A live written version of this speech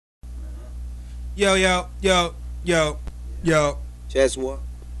Yo, yo, yo, yo, yo. Just one.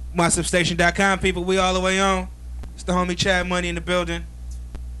 MySubstation.com people, we all the way on. It's the homie Chad Money in the building.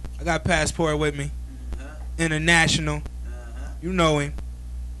 I got Passport with me. International. You know him.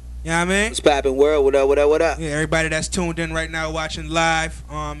 You know what I mean? What's poppin' world? What up, what up, what up? Yeah, everybody that's tuned in right now watching live.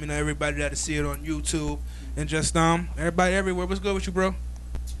 Everybody that'll see it on YouTube. And just everybody everywhere. What's good with you, bro?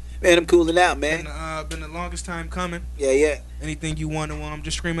 Man, I'm cooling out, man. Been the longest time coming. Yeah. Anything you want to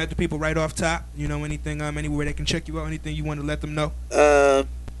just scream at the people right off top. You know, anything anywhere they can check you out, anything you want to let them know.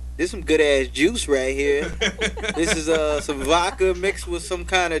 This some good ass juice right here. This is some vodka mixed with some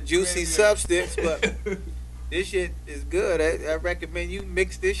kind of juicy substance, but this shit is good. I recommend you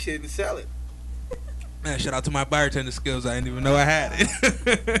mix this shit and sell it. Man, shout out to my bartender skills. I didn't even know I had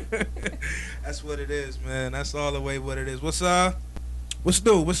it. That's what it is, man. That's all the way what it is. What's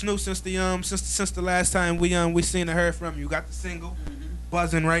new? What's new since the last time we seen and heard from you? Got the single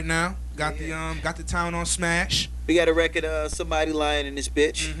buzzing right now. Got the town on smash. We got a record, Somebody Lying in This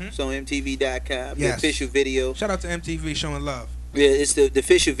Bitch. It's on MTV.com. The official video. Shout out to MTV showing love. Yeah, it's the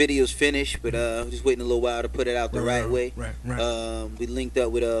official video's finished, but just waiting a little while to put it out the right way. Right. We linked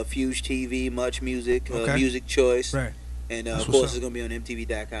up with Fuse TV, Much Music, Music Choice. Right. And of course, it's gonna be on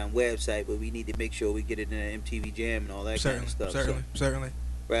MTV.com website, but we need to make sure we get it in an MTV Jam and all that kind of stuff. Certainly.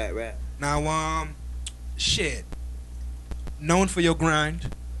 Right. Now, shit. Known for your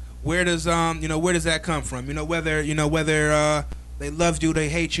grind. Where does where does that come from? Whether they loved you, they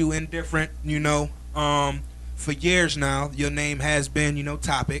hate you, indifferent. For years now, your name has been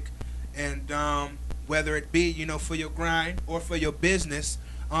topic, and whether it be for your grind or for your business.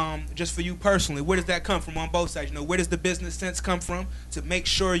 Just for you personally, where does that come from on both sides? Where does the business sense come from to make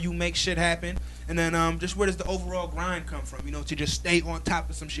sure you make shit happen? And then just where does the overall grind come from? To just stay on top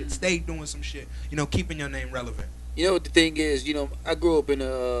of some shit, stay doing some shit, keeping your name relevant. You know what the thing is, I grew up in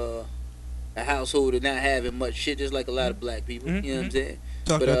a household of not having much shit, just like a lot of black people. You know what I'm saying?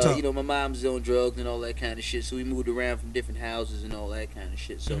 But my mom's on drugs and all that kind of shit, so we moved around from different houses and all that kind of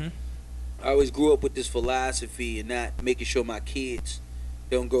shit. So I always grew up with this philosophy and not making sure my kids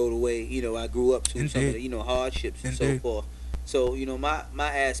don't go the way I grew up to. Some of the hardships and so forth. So my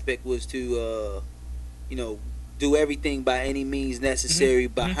aspect was to do everything by any means necessary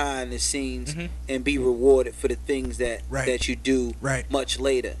behind the scenes and be rewarded for the things that you do much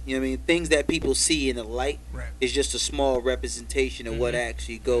later. You know what I mean? Things that people see in the light is just a small representation of what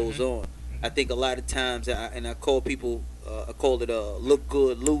actually goes on. I think a lot of times, I call people, I call it look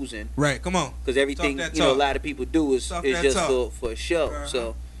good losing. Right, come on. Because everything a lot of people do is just for show.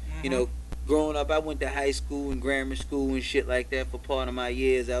 So, growing up, I went to high school and grammar school and shit like that for part of my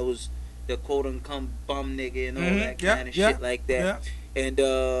years. I was the quote-unquote bum nigga and all that kind of shit like that. And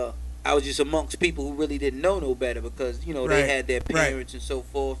I was just amongst people who really didn't know no better because, they had their parents and so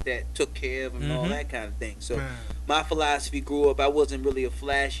forth that took care of them and all that kind of thing. So my philosophy grew up, I wasn't really a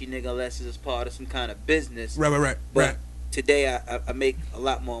flashy nigga unless it was part of some kind of business. But today I make a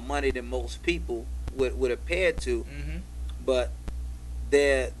lot more money than most people would appear to. But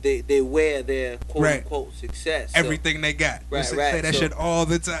they wear their quote unquote success. Everything they got. Say that shit all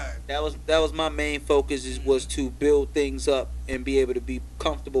the time. That was my main focus was to build things up and be able to be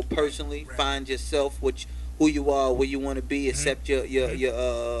comfortable personally, find yourself, who you are, where you want to be, accept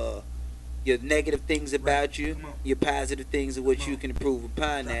your negative things about you, your positive things of which you can improve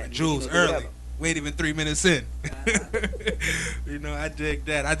upon that. Jules early. We ain't even 3 minutes in. I dig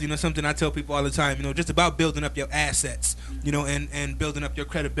that. Something I tell people all the time, just about building up your assets, and building up your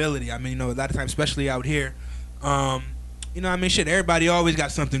credibility. A lot of times, especially out here, shit, everybody always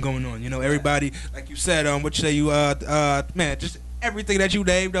got something going on. Everybody, like you said, what you say, man, just everything that you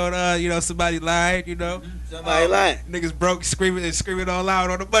named on, somebody lied, Somebody lied. Niggas broke, screaming all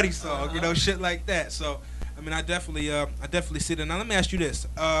out on the Buddy song, shit like that. So, I definitely see that. Now let me ask you this: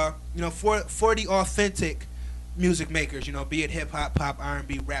 for the authentic music makers, be it hip hop, pop,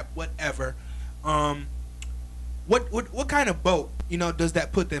 R&B, rap, whatever, what kind of boat does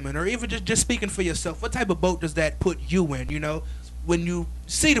that put them in, or even just speaking for yourself, what type of boat does that put you in? When you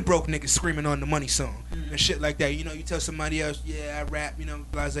see the broke niggas screaming on the Money song and shit like that, you tell somebody else, yeah, I rap,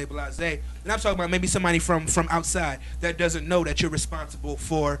 blase, blase. And I'm talking about maybe somebody from outside that doesn't know that you're responsible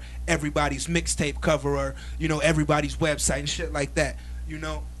for everybody's mixtape cover or, everybody's website and shit like that,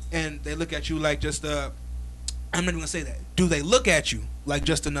 and they look at you like just I'm not even gonna say that. Do they look at you like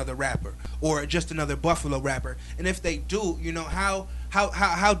just another rapper or just another Buffalo rapper? And if they do,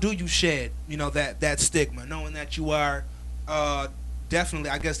 how do you shed, that stigma, knowing that you are definitely,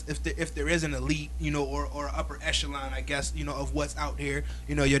 I guess, if there is an elite, or upper echelon, I guess, of what's out here,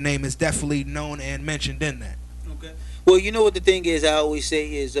 your name is definitely known and mentioned in that. Okay. Well, what the thing is, I always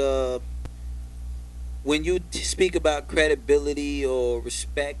say is, when you speak about credibility or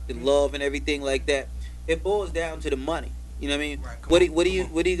respect and love and everything like that, it boils down to the money. You know what I mean? Right, What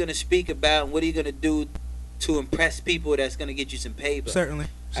are you gonna speak about? And what are you gonna do to impress people that's gonna get you some paper? Certainly.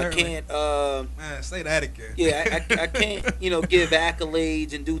 I can't. Man, say that again. Yeah, I can't. Give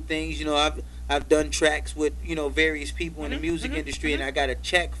accolades and do things. I've done tracks with various people in the music industry, and I got a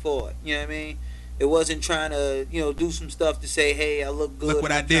check for it. You know what I mean? It wasn't trying to do some stuff to say, hey, I look good. Look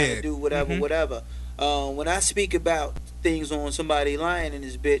what I did. To do whatever. When I speak about things on somebody lying in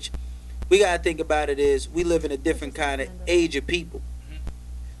this bitch, we gotta think about it is we live in a different kind of age of people.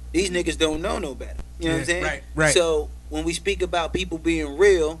 These niggas don't know no better. You know what I'm saying? Right. So when we speak about people being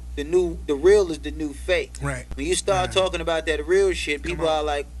real, the real is the new fake. Right. When you start talking about that real shit, people are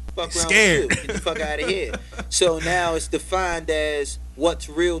like, fuck around scared. with you. Get the fuck out of here. So now it's defined as what's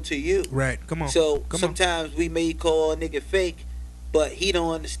real to you. Right. Come on. So sometimes we may call a nigga fake, but he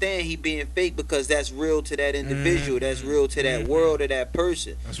don't understand he being fake because that's real to that individual. That's real to that world or that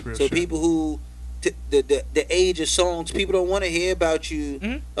person. That's real. So people who the age of songs, people don't want to hear about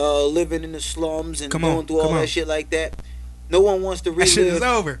you living in the slums and going through all that shit like that. No one wants to relive. That shit is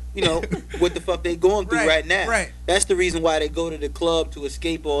over. What the fuck they going through right now. Right. That's the reason why they go to the club to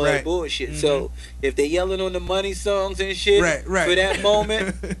escape all that bullshit. So if they yelling on the money songs and shit for that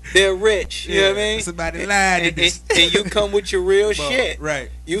moment, they're rich. You know what I mean? Somebody lied and you come with your real shit. Right.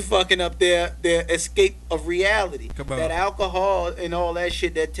 You fucking up their escape of reality. That alcohol and all that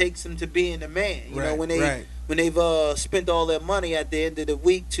shit that takes them to being a man. You know, when they've spent all their money at the end of the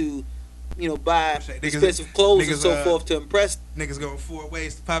week to buy expensive clothes and so forth to impress. Niggas going 4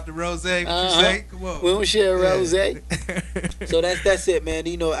 ways to pop the rose. What you say? Come on. We don't share rose. So that's it, man.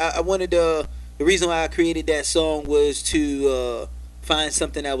 I wanted the reason why I created that song was to find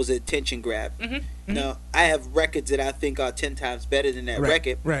something that was an attention grab. Now, I have records that I think are 10 times better than that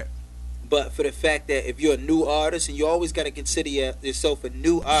record. Right. But for the fact that if you're a new artist, and you always got to consider yourself a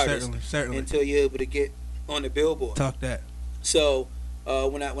new artist certainly. Until you're able to get on the Billboard. Talk that. So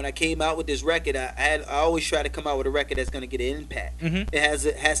when I came out with this record, I always try to come out with a record that's going to get an impact.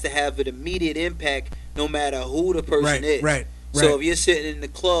 It has to have an immediate impact, no matter who the person is. Right. So if you're sitting in the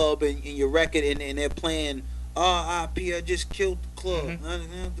club and your record and they're playing R.I.P. I just killed the club.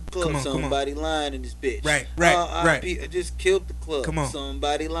 The club. Somebody lying in this bitch. Right. R.I.P. I just killed the club. Come on.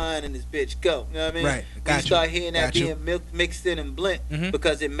 Somebody lying in this bitch. Go. You know what I mean? Right. You start hearing that being mixed in and blent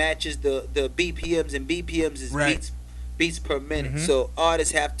because it matches the BPMs, and BPMs is beats per minute. So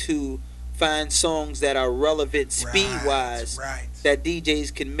artists have to find songs that are relevant speed-wise that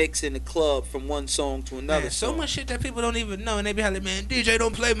DJs can mix in the club from one song to another. Man, so much shit that people don't even know, and they be like, man, DJ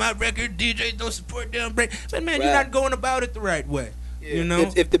don't play my record, DJ don't support them break. But man, you're not going about it the right way. Yeah. You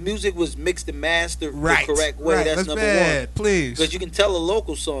know, if the music was mixed and mastered the correct way, that's number one. Please, because you can tell a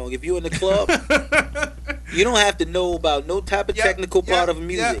local song if you're in the club. You don't have to know about no type of technical part of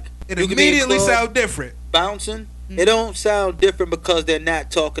music. It immediately sound different. Bouncing. It don't sound different because they're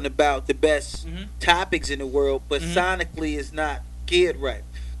not talking about the best topics in the world, but sonically it's not geared right.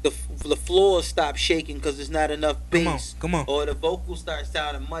 The floor stops shaking because there's not enough bass. Come on. Or the vocals start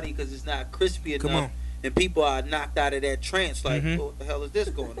sounding muddy because it's not crispy enough. And people are knocked out of that trance like, what the hell is this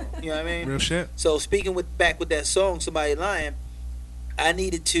going on? You know what I mean? Real shit. So speaking back with that song, Somebody Lying, I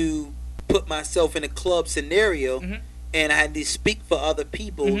needed to put myself in a club scenario, and I had to speak for other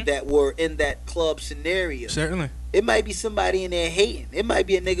people that were in that club scenario. Certainly. It might be somebody in there hating. It might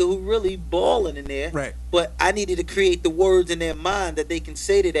be a nigga who really balling in there. Right. But I needed to create the words in their mind that they can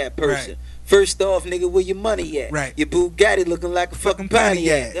say to that person. Right. First off, nigga, where your money at? Right. Your Bugatti looking like a fucking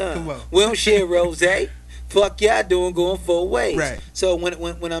Pontiac. Come on. We don't share rose. Fuck y'all doing going 4 ways. Right. So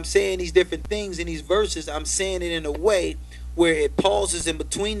when I'm saying these different things in these verses, I'm saying it in a way where it pauses in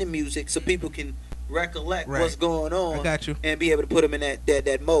between the music so people can recollect what's going on. I got you. And be able to put them in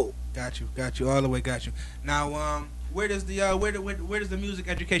that mode. Got you, all the way. Got you. Now, where does the music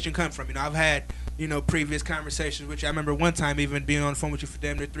education come from? You know, I've had previous conversations, which I remember one time even being on the phone with you for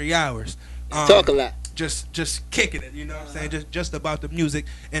damn near 3 hours. Talk a lot. Just kicking it. You know what I'm saying? Just about the music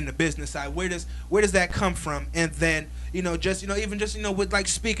and the business side. Where does that come from? And then even with like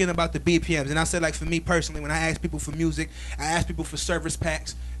speaking about the BPMs. And I said, like, for me personally, when I ask people for music, I ask people for service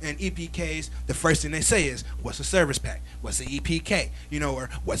packs and EPKs. The first thing they say is, what's a service pack? What's an EPK? Or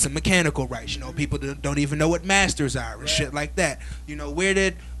what's a mechanical rights? People don't even know what masters are and shit like that. Where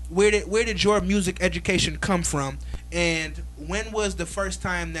did your music education come from? And when was the first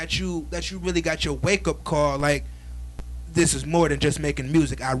time that you really got your wake up call, like, this is more than just making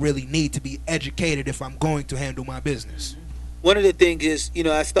music. I really need to be educated if I'm going to handle my business. One of the things is,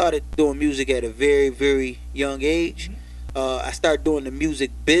 I started doing music at a very, very young age. I started doing the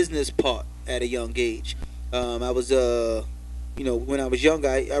music business part at a young age. I was when I was younger,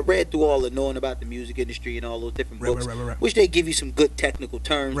 I read through all the knowing about the music industry and all those different books, which they give you some good technical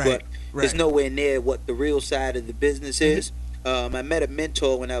terms, but it's nowhere near what the real side of the business is. I met a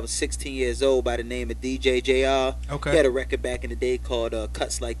mentor when I was 16 years old by the name of DJ JR. Okay. He had a record back in the day called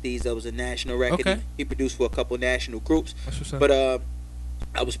Cuts Like These. That was a national record. Okay. He produced for a couple national groups. That's what's up. But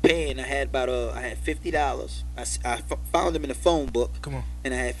I was paying. I had $50. I found him in a phone book. Come on.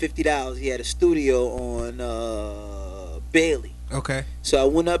 And I had $50. He had a studio on Bailey. Okay. So I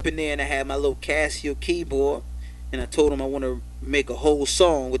went up in there and I had my little Casio keyboard, and I told him I want to make a whole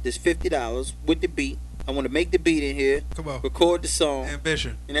song with this $50 with the beat. I want to make the beat in here. Come on. Record the song.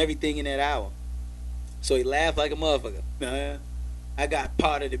 Ambition. And everything in that hour. So he laughed like a motherfucker. I got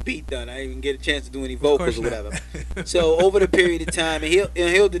part of the beat done. I didn't even get a chance to do any vocals or whatever. So over the period of time, and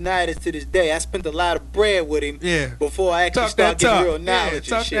he'll deny this to this day, I spent a lot of bread with him before I actually started getting real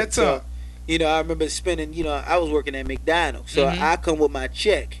knowledge and shit. So, I remember spending, I was working at McDonald's. So I come with my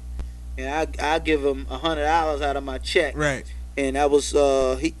check, and I give him $100 out of my check. Right. And I was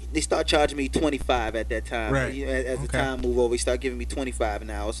they start charging me $25 at that time. Right. As the time moved over, he started giving me $25 an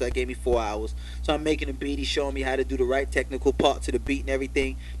hour. So that gave me 4 hours. So I'm making a beat. He's showing me how to do the right technical parts of the beat and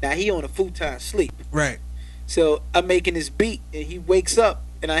everything. Now he on a full-time sleep. Right. So I'm making this beat, and he wakes up,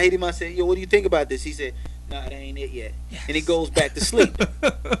 and I hit him. I said, "Yo, what do you think about this?" He said, "Nah, that ain't it yet." Yes. And he goes back to sleep.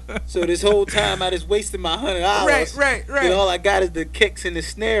 So this whole time I just wasted my $100. Right. And all I got is the kicks and the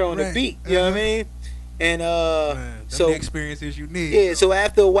snare on the beat. You know what I mean? And so the experiences you need. Yeah. So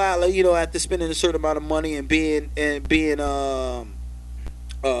after a while, after spending a certain amount of money and being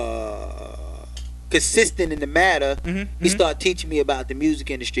consistent in the matter, he started teaching me about the music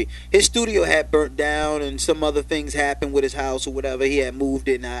industry. His studio had burnt down, and some other things happened with his house or whatever. He had moved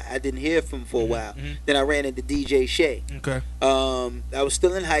it, and I didn't hear from him for a while. Then I ran into DJ Shay. Okay. I was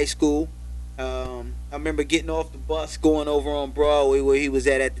still in high school. I remember getting off the bus, going over on Broadway where he was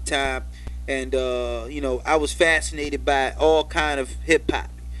at the time. And, I was fascinated by all kind of hip-hop.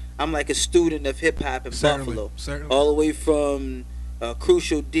 I'm like a student of hip-hop in Buffalo. Certainly. All the way from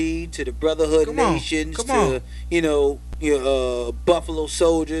Crucial D to the Brotherhood Nations to, Buffalo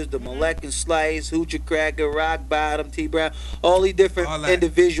Soldiers, the Malek and Slice, Hoochie Cracker, Rock Bottom, T Brown, all these different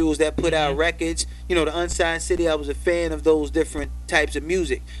individuals that put out records. The Unsigned City, I was a fan of those different types of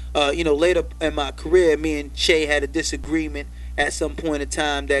music. Later in my career, me and Shay had a disagreement at some point in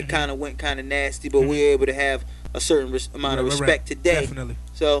time that kind of went kind of nasty, but we were able to have a certain amount of respect today. Definitely.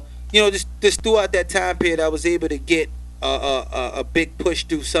 So, just throughout that time period, I was able to get a big push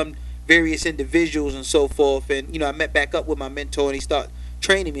through some various individuals and so forth. And, I met back up with my mentor, and he started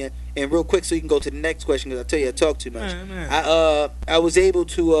training me. And real quick, so you can go to the next question, because I tell you I talk too much. I was able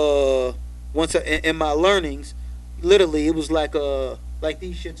to, once in my learnings, literally, it was like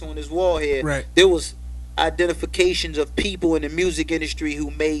these shits on this wall here. Right. There was identifications of people in the music industry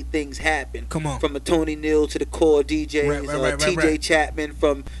who made things happen. Come on. From a Tony Neal to the core DJs, TJ Chapman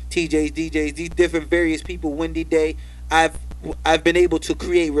from TJ's DJs, these different various people, Wendy Day. I've been able to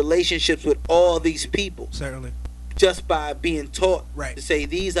create relationships with all these people. Certainly. Just by being taught to say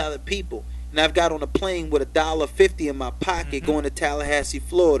these are the people. And I've got on a plane with $1.50 in my pocket going to Tallahassee,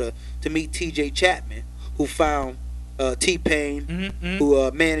 Florida to meet TJ Chapman, who found T-Pain,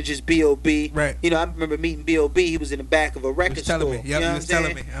 who manages B.O.B. Right. I remember meeting B.O.B. He was in the back of a record store. Telling me. Yep, he was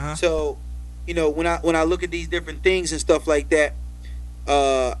telling me. So, when I look at these different things and stuff like that,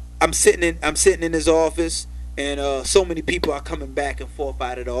 I'm sitting in his office, and so many people are coming back and forth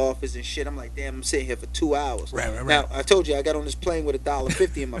out of the office and shit. I'm like, damn, I'm sitting here for 2 hours. Right. Now, I told you I got on this plane with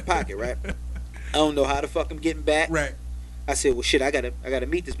 $1.50 in my pocket, right? I don't know how the fuck I'm getting back. Right. I said, well, shit, I gotta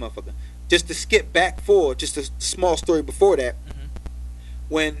meet this motherfucker. Just to skip back forward, just a small story before that,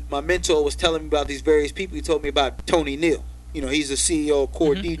 when my mentor was telling me about these various people, he told me about Tony Neal. He's the CEO of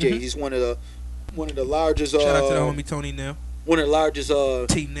Core DJs. He's one of the largest. Shout out to the homie Tony Neal. One of the largest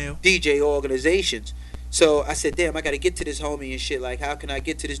T-Neal DJ organizations. So I said, damn, I got to get to this homie and shit. Like, how can I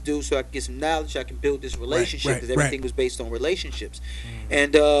get to this dude so I can get some knowledge, so I can build this relationship? Because everything was based on relationships.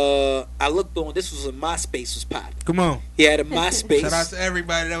 And I looked on, this was when MySpace was popping. Come on. He had a MySpace. Shout out to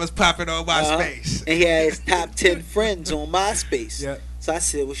everybody that was popping on MySpace. And he had his top 10 friends on MySpace. Yeah. So I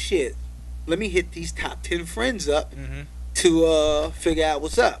said, well, shit, let me hit these top 10 friends up to figure out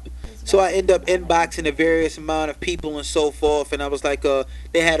what's up. So I end up inboxing a various amount of people and so forth, and I was like,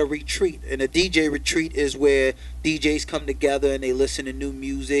 they had a retreat, and a DJ retreat is where DJs come together and they listen to new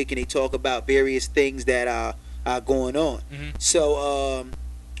music and they talk about various things that are going on. So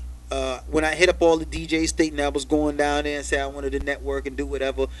when I hit up all the DJs stating I was going down there and say I wanted to network and do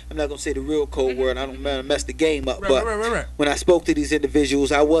whatever, I'm not gonna say the real code word. I don't want to mess the game up, but when I spoke to these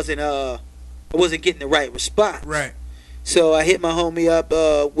individuals, I wasn't I wasn't getting the right response. Right. So I hit my homie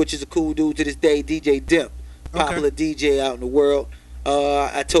up, which is a cool dude to this day, DJ Dimp, popular DJ out in the world.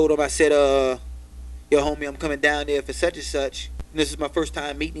 I told him, I said, yo, homie, I'm coming down there for such and such. And this is my first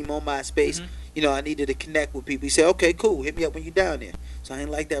time meeting him on MySpace. You know, I needed to connect with people. He said, okay, cool. Hit me up when you're down there. So I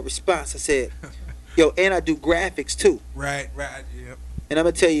didn't like that response. I said, yo, and I do graphics too. Right, yep. And I'm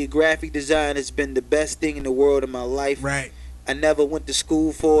going to tell you, graphic design has been the best thing in the world in my life. Right. I never went to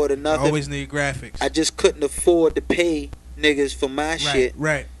school for it or nothing. Always need graphics. I just couldn't afford to pay niggas for my shit.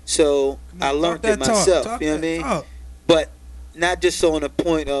 Right. So I learned it myself. You know what I mean? Talk. But not just on the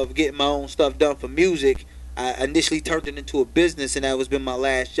point of getting my own stuff done for music. I initially turned it into a business, and that was been my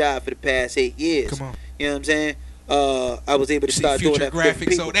last job for the past 8 years. Come on. You know what I'm saying? I was able to start doing that for graphics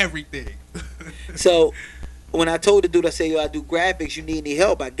people. on everything. So when I told the dude, I said, yo, I do graphics. You need any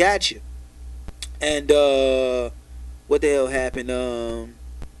help? I got you. And what the hell happened?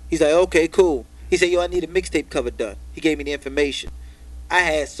 He's like, okay, cool. He said, yo, I need a mixtape cover done. He gave me the information. I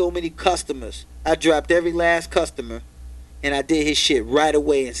had so many customers. I dropped every last customer, and I did his shit right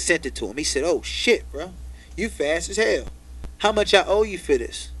away and sent it to him. He said, oh, shit, bro. You fast as hell. How much I owe you for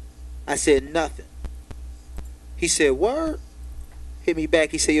this? I said, nothing. He said, word? Hit me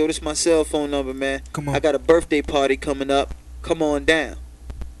back. He said, yo, this is my cell phone number, man. Come on. I got a birthday party coming up. Come on down.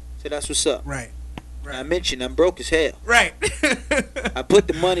 So that's what's up. Right. I mentioned I'm broke as hell. Right. I put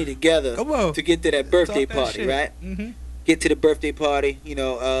the money together Come on. to get to that birthday Talk that party, shit. right? Get to the birthday party, you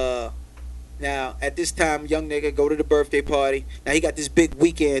know. Now, at this time, young nigga, go to the birthday party. Now, he got this big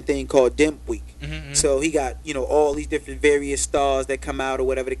weekend thing called Dimp Week. So he got, you know, all these different various stars that come out or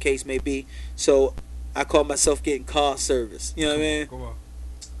whatever the case may be. So I call myself getting car service. You know what I mean? Come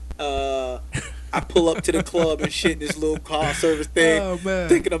on. I pull up to the club and shit in this little car service thing,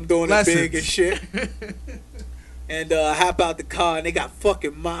 thinking I'm doing it big and shit. And I hop out the car, and they got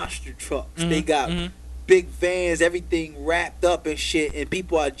fucking monster trucks. They got big vans, everything wrapped up and shit, and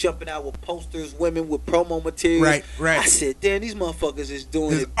people are jumping out with posters, women with promo materials. Right. I said, damn, these motherfuckers is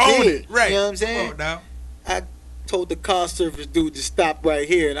doing Just it own big. it. Right. You know what I'm saying? Come on now. I told the car service dude to stop right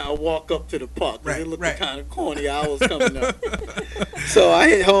here, and I walk up to the park. Right, It looked right. kind of corny. I was coming up. So I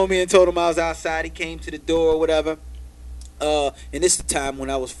hit homie and told him I was outside. He came to the door or whatever. And this is the time when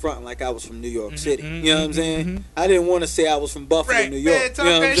I was fronting like I was from New York City. You know what I'm saying? I didn't want to say I was from Buffalo, New York. Man, talk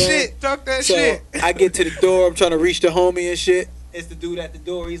you know that shit. Talk that shit. I get to the door. I'm trying to reach the homie and shit. It's the dude at the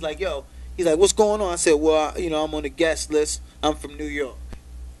door. He's like, yo. He's like, what's going on? I said, well, I'm on the guest list. I'm from New York.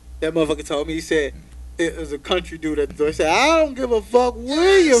 That motherfucker told me, he said, it was a country dude at the door. He said, I don't give a fuck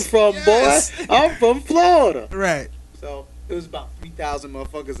where you're from, boy. I'm from Florida. Right. So it was about 3,000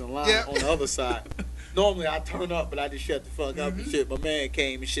 motherfuckers in line on the other side. Normally I turn up, but I just shut the fuck up and shit. My man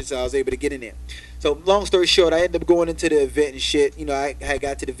came and shit, so I was able to get in there. So long story short, I ended up going into the event and shit. You know, I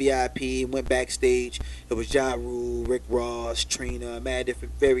got to the VIP and went backstage. It was Ja Rule, Rick Ross, Trina, mad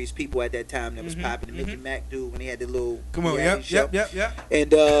different various people at that time that was popping. The Midget Mac dude when he had the little show. Yep.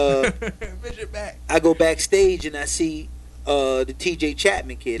 And Midget Mac. I go backstage and I see the TJ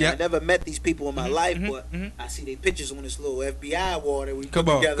Chapman kid. Yep. I never met these people in my life, but I see their pictures on this little FBI wall that we put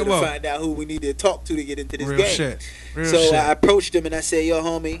together to find out who we need to talk to get into this Real game. Shit. Real so shit. I approached him and I said, yo,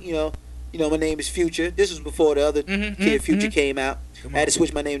 homie, you know, my name is Future. This was before the other kid Future came out. I had to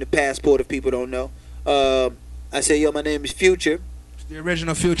switch my name to Passport if people don't know. I said, yo, my name is Future. It's the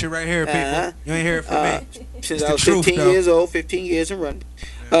original Future right here, people. You ain't hear it from me. Since I was 15 years old, 15 years and running.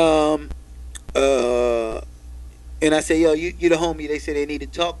 And I said, yo, you the homie they said they need to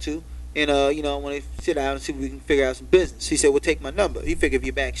talk to. And, I want to sit down and see if we can figure out some business. He said, well, take my number. He figured if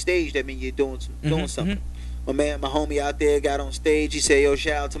you're backstage, that means you're doing something. My homie out there got on stage. He said, yo,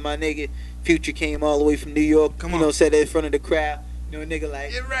 shout out to my nigga. Future came all the way from New York. Sat there in front of the crowd. Nigga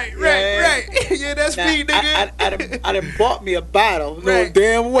like... Yeah, right. Yeah, that's me, nigga. I done bought me a bottle. Knowing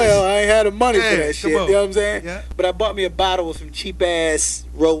damn well I ain't had the money for that shit. You know what I'm saying? Yeah. But I bought me a bottle with some cheap-ass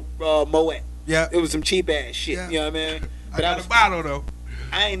Moet. Yeah. It was some cheap-ass shit. You know what I mean? But I got a bottle, though.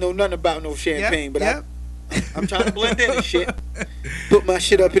 I ain't know nothing about no champagne, but I'm trying to blend in and shit. Put my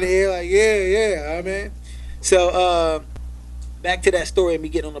shit up in the air like, yeah, I mean. So, back to that story of me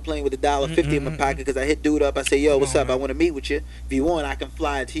getting on the plane with $1.50 in my pocket because I hit dude up. I say, yo, what's up? I want to meet with you. If you want, I can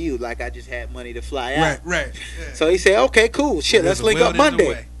fly to you. Like I just had money to fly out. Right. Yeah. So he said, okay, cool. Shit, let's link up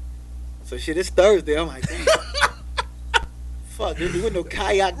Monday. So shit, it's Thursday. I'm like, damn. Fuck, there was no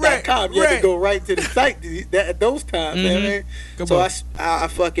kayak.com. You had to go right to the site at those times, man. So I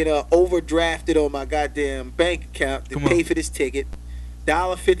fucking overdrafted on my goddamn bank account to pay for this ticket.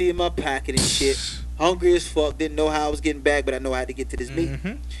 $1.50 in my pocket and shit. Hungry as fuck. Didn't know how I was getting back, but I know I had to get to this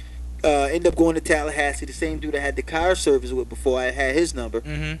meeting. End up going to Tallahassee. The same dude I had the car service with before, I had his number.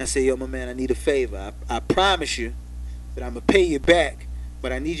 I said, yo, my man, I need a favor. I promise you that I'm going to pay you back,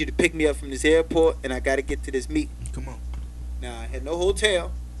 but I need you to pick me up from this airport, and I got to get to this meeting. Come on. Now, I had no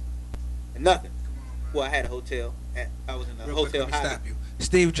hotel and nothing. Well, I had a hotel. I was in a hotel. Stop you.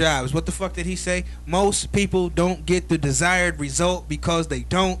 Steve Jobs, what the fuck did he say? Most people don't get the desired result because they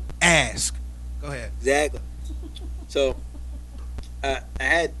don't ask. Go ahead. Exactly. So, I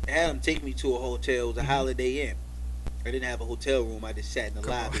had him take me to a hotel. It was a Holiday Inn. I didn't have a hotel room. I just sat in the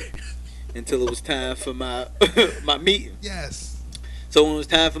lobby until it was time for my my meeting. Yes. So when it was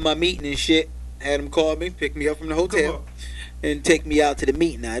time for my meeting and shit, I had him call me, pick me up from the hotel, and take me out to the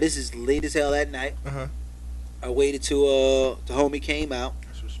meeting. Now this is late as hell at night. I waited till the homie came out.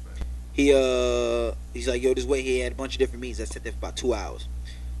 That's respect. He's like, yo, this way. He had a bunch of different meetings. I sat there for about 2 hours.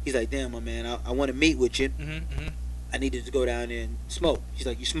 He's like, damn, my man, I want to meet with you. I needed to go down there and smoke. He's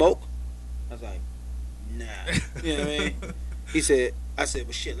like, you smoke? I was like, nah. You know what I mean? I said,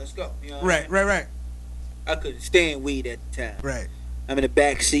 well, shit, let's go. You know what I mean? Right. I couldn't stand weed at the time. Right. I'm in the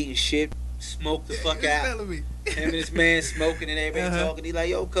back seat and shit. Smoke the fuck out. Him and this man smoking and everybody talking. He like,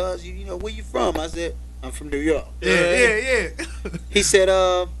 yo, cuz, you know, where you from? I said, I'm from New York. Yeah. He said,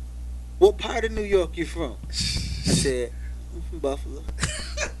 what part of New York you from? I said, I'm from Buffalo.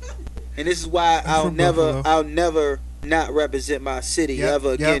 And this is why I'll never not represent my city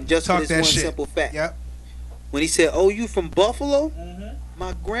ever again, just for this one simple fact. When he said, oh, you from Buffalo?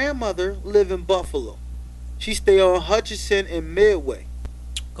 My grandmother live in Buffalo. She stay on Hutchinson and Midway.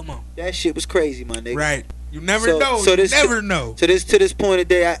 Come on. That shit was crazy, my nigga. Right. You never know. You never know. So to this point of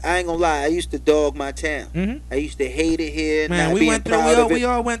day, I ain't gonna lie. I used to dog my town. I used to hate it here. Man, we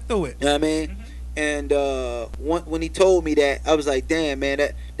all went through it. You know what I mean? And when he told me that, I was like, damn,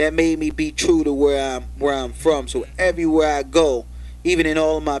 man, that made me be true to where I'm from. So everywhere I go, even in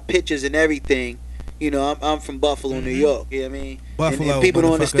all of my pictures and everything, you know, I'm from Buffalo, New York. You know what I mean? Buffalo, and people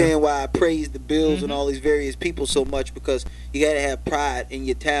don't understand why I praise the Bills and all these various people so much, because you got to have pride in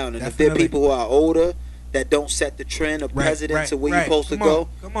your town. And if there are people who are older that don't set the trend of presidents or where you're supposed to go,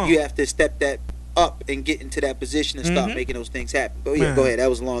 you have to step that up and get into that position and start making those things happen. But yeah, go ahead. That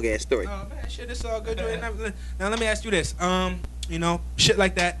was a long ass story. Oh man, shit, it's all good. Now let me ask you this. You know, shit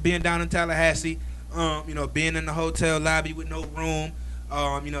like that, being down in Tallahassee, you know, being in the hotel lobby with no room,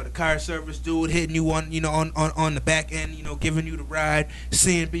 you know, the car service dude hitting you on, you know, on the back end, you know, giving you the ride,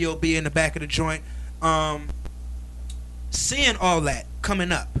 seeing B.O.B. in the back of the joint, seeing all that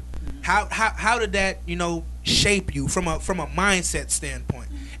coming up, how did that, you know, shape you from a mindset standpoint?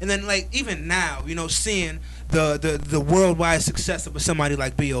 And then, like, even now, you know, seeing the worldwide success of somebody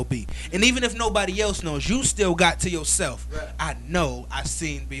like B.O.B. And even if nobody else knows, you still got to yourself, right, I know I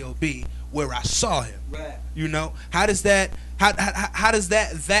seen B.O.B. where I saw him. Right. You know, how does that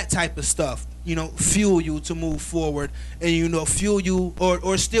type of stuff, you know, fuel you to move forward, and, you know, fuel you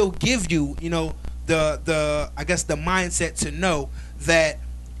or still give you, you know, the I guess the mindset to know that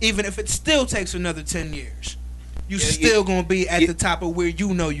even if it still takes another 10 years, you still gonna be at the top of where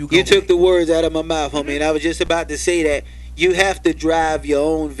you know you. You took the words out of my mouth, homie. And I was just about to say that you have to drive your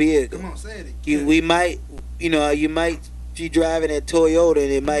own vehicle. Come on, say it. We might, you know, you might be driving a Toyota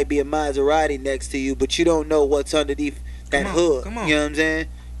and it might be a Maserati next to you, but you don't know what's underneath that hood. Come on. You know what I'm saying?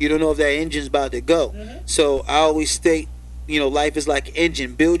 You don't know if that engine's about to go. So I always state, you know, life is like an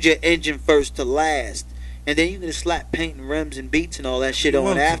engine. Build your engine first to last. And then you can just slap paint and rims and beats and all that shit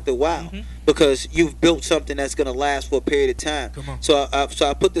on after a while, because you've built something that's gonna last for a period of time. So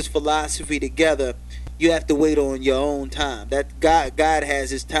I put this philosophy together. You have to wait on your own time. That God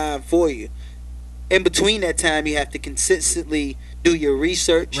has His time for you. In between that time, you have to consistently do your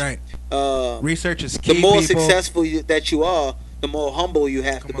research. Right. Research is key. The more successful that you are, the more humble you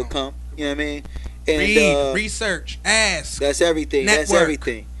have to become. You know what I mean? And read, research, ask. That's everything. Network. That's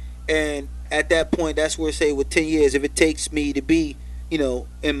everything. And at that point, that's where, say, with 10 years, if it takes me to be, you know,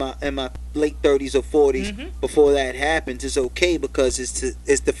 in my late 30s or 40s before that happens, it's okay, because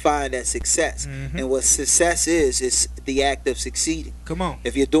it's defined as success. And what success is the act of succeeding. Come on.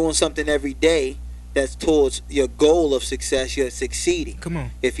 If you're doing something every day that's towards your goal of success, you're succeeding. Come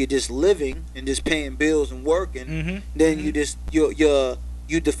on. If you're just living and just paying bills and working, then you just you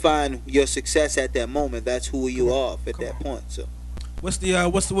define your success at that moment. That's who you are at that point. So. What's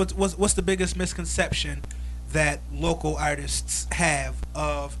the biggest misconception that local artists have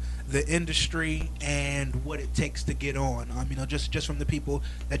of the industry and what it takes to get on? You know, just from the people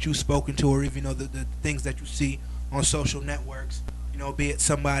that you've spoken to, or even, you know, the things that you see on social networks. You know, be it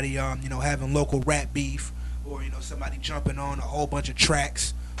somebody you know, having local rap beef, or, you know, somebody jumping on a whole bunch of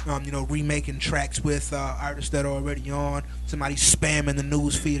tracks, remaking tracks with artists that are already on. Somebody spamming the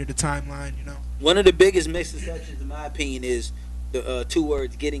news feed or the timeline. One of the biggest misconceptions, in my opinion, is the two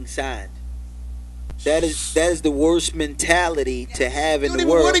words "getting signed." That is the worst mentality to have in the world. You don't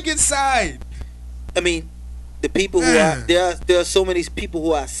even want to get signed. I mean, the people who are there are so many people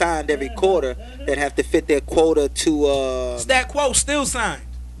who are signed every quarter that have to fit their quota to. That quote still signed.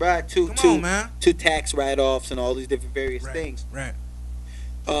 Right, to tax write-offs and all these different various things. Right.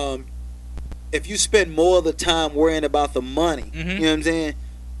 If you spend more of the time worrying about the money, you know what I'm saying?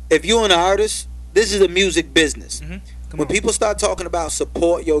 If you're an artist, this is a music business. When people start talking about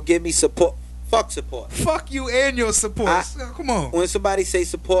support, give me support. Fuck support. Fuck you and your support. Come on. When somebody say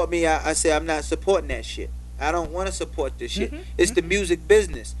support me, I say I'm not supporting that shit. I don't want to support this shit. It's the music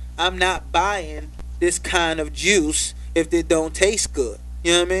business. I'm not buying this kind of juice if it don't taste good.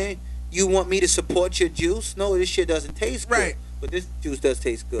 You know what I mean? You want me to support your juice? No, this shit doesn't taste good. Right. But this juice does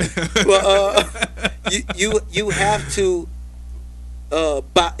taste good. But you have to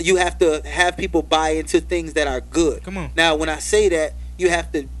have people buy into things that are good. Come on. Now, when I say that, you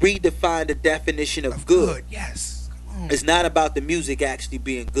have to redefine the definition of good. Yes. Come on. It's not about the music actually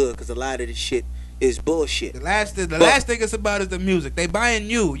being good, because a lot of this shit is bullshit. The last thing it's about is the music. They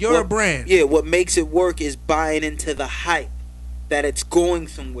buying you. You're a brand. Yeah. What makes it work is buying into the hype that it's going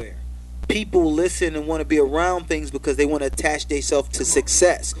somewhere. People listen and want to be around things because they want to attach themselves to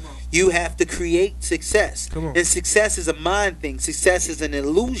success. You have to create success. And success is a mind thing. Success is an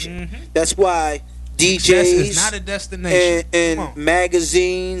illusion. That's why DJs is not a destination. And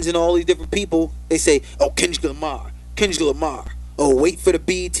magazines and all these different people, they say, oh, Kendrick Lamar. Oh, wait for the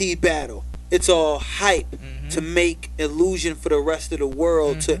BET battle. It's all hype to make illusion for the rest of the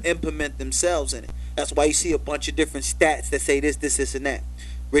world to implement themselves in it. That's why you see a bunch of different stats that say this, and that.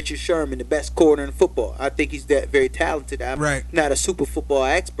 Richard Sherman, the best corner in football. I think he's very talented. I'm not a super football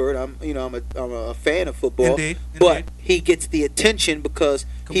expert. I'm a fan of football. Indeed. But he gets the attention because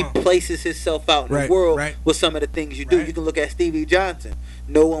he places himself out in the world with some of the things you do. You can look at Stevie Johnson.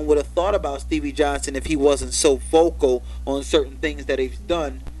 No one would have thought about Stevie Johnson if he wasn't so vocal on certain things that he's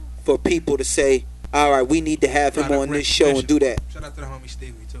done for people to say, all right, we need to have him on this show and do that. Shout out to the homie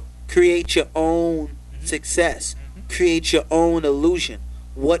Stevie, too. Create your own success. Create your own illusion.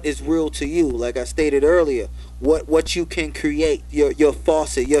 What is real to you? Like I stated earlier, what you can create, your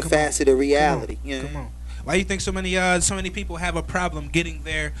faucet, your facet of reality. Come on. Why do you think so many people have a problem getting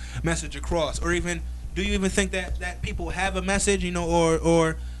their message across? Or even, do you even think that people have a message,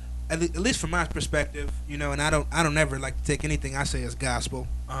 or at least from my perspective, and I don't ever like to take anything I say as gospel.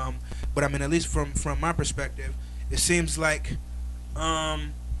 But I mean, at least from my perspective, it seems like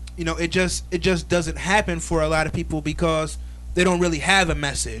it just doesn't happen for a lot of people because they don't really have a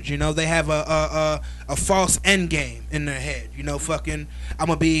message. They have a false end game in their head. Fucking, I'm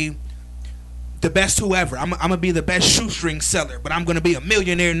gonna be the best whoever. I'm gonna be the best shoestring seller, but I'm gonna be a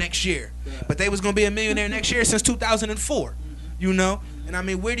millionaire next year. But they was gonna be a millionaire next year since 2004. And I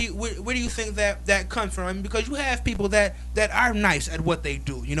mean, where do you think that comes from? I mean, because you have people that are nice at what they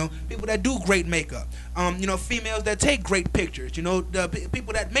do. People that do great makeup. Females that take great pictures. The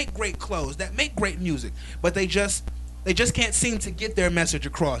people that make great clothes, that make great music, but they just can't seem to get their message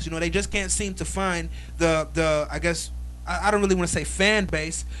across. They just can't seem to find the I guess I don't really want to say fan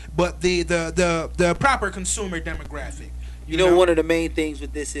base, but the proper consumer demographic. One of the main things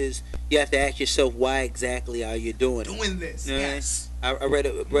with this is you have to ask yourself, why exactly are you doing this? Yes. I read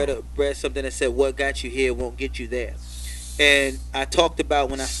something that said, what got you here won't get you there. And I talked about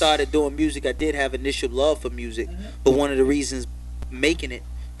when I started doing music, I did have initial love for music, but one of the reasons making it,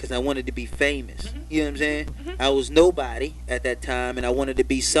 because I wanted to be famous. You know what I'm saying? I was nobody at that time, and I wanted to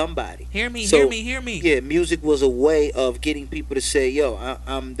be somebody. Hear me. Yeah, music was a way of getting people to say, yo,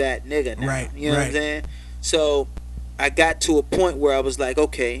 I'm that nigga now. Right. You know what I'm saying? So I got to a point where I was like,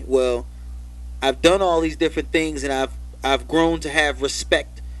 okay, well, I've done all these different things, and I've grown to have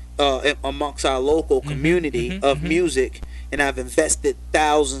respect amongst our local community of music, and I've invested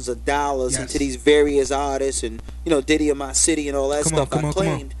thousands of dollars into these various artists, and Diddy of my city and all that stuff I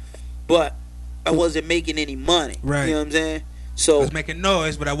claimed, but I wasn't making any money. Right. You know what I'm saying? So I was making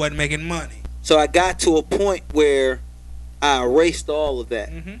noise, but I wasn't making money. So I got to a point where I erased all of that,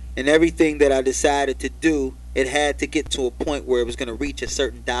 and everything that I decided to do, it had to get to a point where it was going to reach a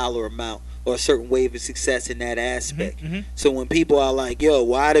certain dollar amount or a certain wave of success in that aspect. So when people are like, yo,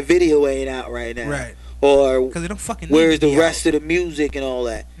 why the video ain't out right now? Right. Or because they don't fucking where's the rest of the music and all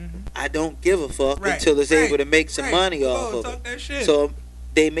that? I don't give a fuck until it's able to make some money off of it. So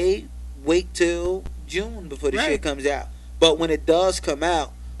they may wait till June before the shit comes out. But when it does come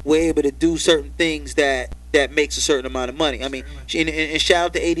out, we're able to do certain things that that makes a certain amount of money. I mean, and shout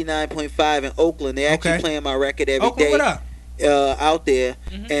out to 89.5 in Oakland. They actually playing my record every day. What up? Out there,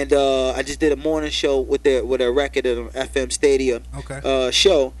 and I just did a morning show with a record at an FM Stadium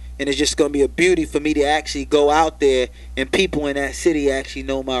show, and it's just gonna be a beauty for me to actually go out there and people in that city actually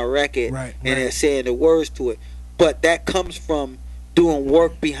know my record, and they're saying the words to it. But that comes from doing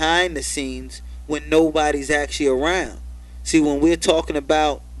work behind the scenes when nobody's actually around. See, when we're talking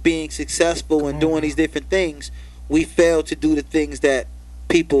about being successful and doing these different things, we fail to do the things that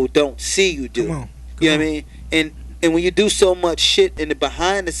people don't see you do. You know what I mean? And when you do so much shit in the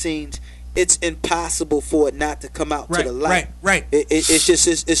behind the scenes, it's impossible for it not to come out to the light. It's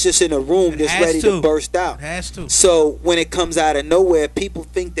just in a room that's ready to burst out. It has to. So when it comes out of nowhere, people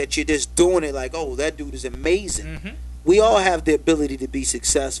think that you're just doing it like, oh, that dude is amazing. We all have the ability to be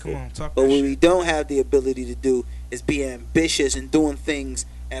successful, but what we don't have the ability to do is be ambitious and doing things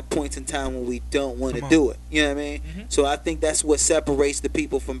at points in time when we don't want to do it. You know what I mean? So I think that's what separates the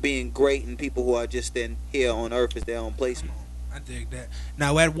people from being great and people who are just in here on earth is their own placement. I dig that.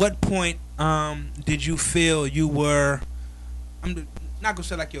 Now, at what point did you feel you were, I'm not gonna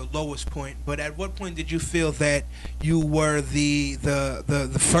say like your lowest point, but at what point did you feel that you were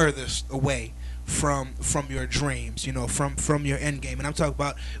the furthest away from your dreams, you know, from your end game? And I'm talking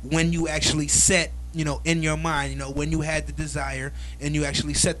about when you actually set, you know, in your mind, you know, when you had the desire and you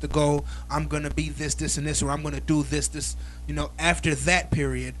actually set the goal, I'm going to be this, and this, or I'm going to do this, you know, after that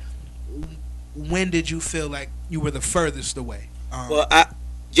period, when did you feel like you were the furthest away? Well, I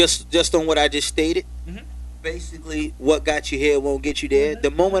just on what I just stated, basically what got you here won't get you there.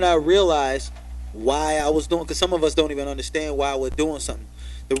 The moment I realized why I was doing, because some of us don't even understand why we're doing something.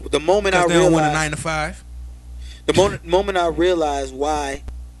 The moment I realized, they don't want a 9 to 5. The moment I realized why.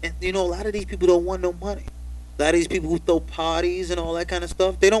 And, you know, a lot of these people don't want no money. A lot of these people who throw parties and all that kind of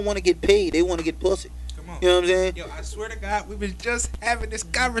stuff, they don't want to get paid. They want to get pussy. Come on. You know what I'm saying? Yo, I swear to God, we was just having this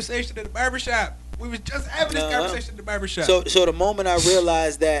conversation in the barbershop. So the moment I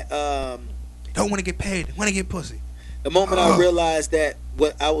realized that... don't want to get paid. They want to get pussy. The moment I realized that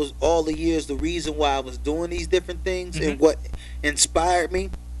what I was all the years, the reason why I was doing these different things and what inspired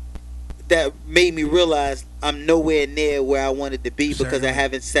me, that made me realize I'm nowhere near where I wanted to be because I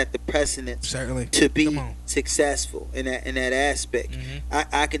haven't set the precedent to be successful in that aspect.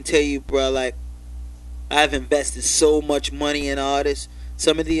 I can tell you, bro, like I've invested so much money in artists.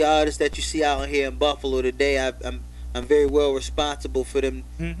 Some of the artists that you see out here in Buffalo today, I'm very well responsible for them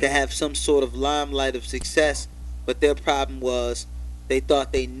to have some sort of limelight of success, but their problem was they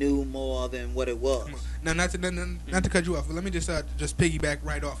thought they knew more than what it was. Now, not to cut you off, but let me just piggyback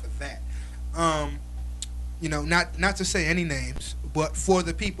right off of that. You know, not to say any names, but for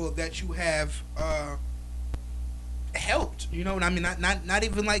the people that you have helped, you know, I mean, not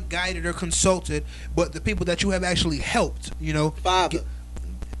even like guided or consulted, but the people that you have actually helped, you know,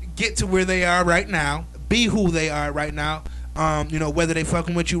 get to where they are right now, be who they are right now, you know, whether they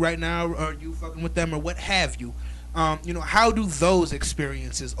fucking with you right now or you fucking with them or what have you. You know, how do those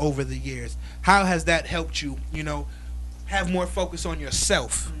experiences over the years, how has that helped you, you know, have more focus on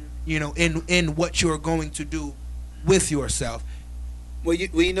yourself, you know, in what you're going to do with yourself? Well,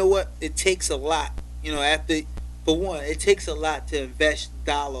 you know what? It takes a lot. You know, for one, it takes a lot to invest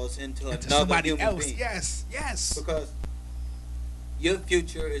dollars into another human being. Yes. Because your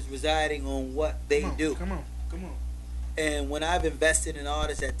future is residing on what they do. Come on. And when I've invested in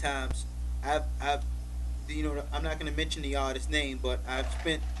artists at times, I've you know, I'm not going to mention the artist's name, but I've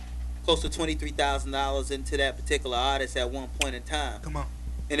spent close to $23,000 into that particular artist at one point in time. Come on.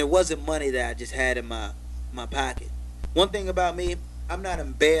 And it wasn't money that I just had in my pocket. One thing about me, I'm not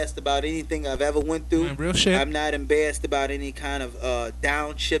embarrassed about anything I've ever went through. Man, real shit. I'm not embarrassed about any kind of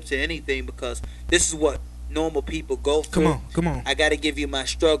downships or anything, because this is what normal people go through. Come on. I got to give you my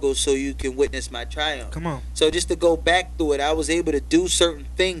struggles so you can witness my triumph. Come on. So just to go back through it, I was able to do certain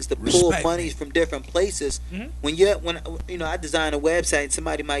things to pull monies from different places. When you know, I design a website and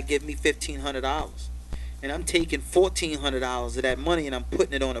somebody might give me $1,500, and I'm taking $1,400 of that money and I'm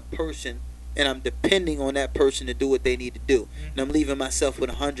putting it on a person, and I'm depending on that person to do what they need to do, and I'm leaving myself with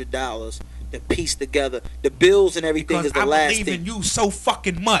 $100 to piece together the bills and everything. Because is the last thing. I believe in you so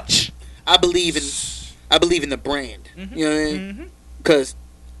fucking much. I believe in the brand. You know what I mean? Because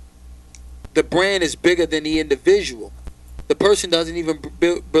the brand is bigger than the individual. The person doesn't even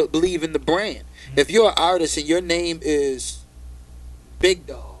believe in the brand. If you're an artist and your name is Big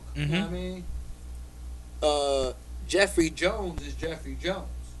Dog, you know what I mean? Jeffrey Jones is Jeffrey Jones.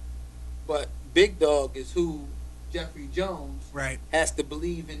 But Big Dog is who Jeffrey Jones has to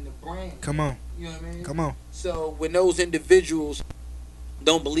believe in the brand. Come on. You know what I mean? Come on. So when those individuals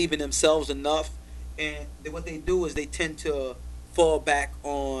don't believe in themselves enough, and what they do is they tend to fall back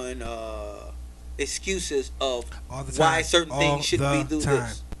on excuses of why certain things shouldn't be do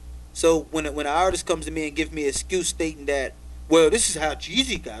this. So when an artist comes to me and gives me an excuse stating that, well, this is how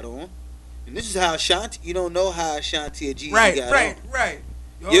Jeezy got on, and this is how Ashanti, you don't know how Ashanti or Jeezy got on. Right.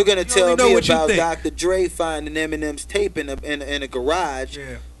 You're gonna tell me about Dr. Dre finding Eminem's tape in a garage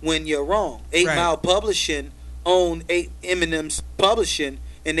when you're wrong. 8 Mile Publishing owned Eminem's publishing,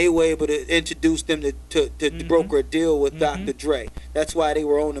 and they were able to introduce them to broker a deal with Dr. Dre. That's why they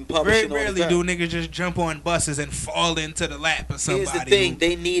were owning publishing. Very rarely do niggas just jump on buses and fall into the lap of somebody. Here's the thing: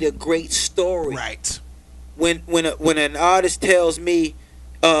 they need a great story. Right. When an artist tells me,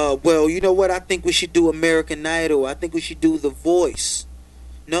 well, you know what? I think we should do American Idol. I think we should do The Voice.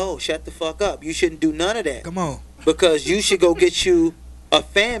 No, shut the fuck up. You shouldn't do none of that. Come on. Because you should go get you a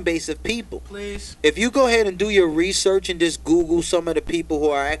fan base of people. Please. If you go ahead and do your research and just Google some of the people who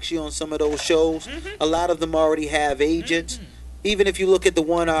are actually on some of those shows, a lot of them already have agents. Even if you look at the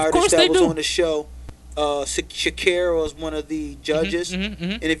one artist that was on the show, Shakira was one of the judges.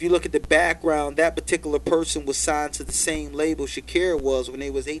 And if you look at the background, that particular person was signed to the same label Shakira was when they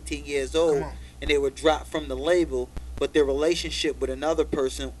was 18 years old, and they were dropped from the label. But their relationship with another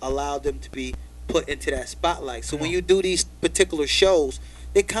person allowed them to be put into that spotlight. So when you do these particular shows,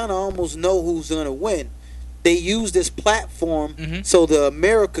 they kind of almost know who's going to win. They use this platform so the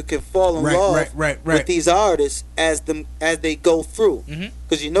America can fall in love with these artists as they go through.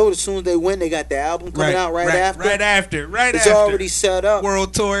 Because you know, as soon as they win, they got the album coming out right after. It's already set up.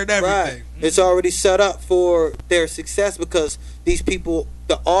 World tour and everything. It's already set up for their success because these people,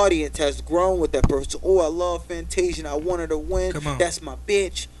 the audience has grown with that person. Oh, I love Fantasia. I want her to win. That's my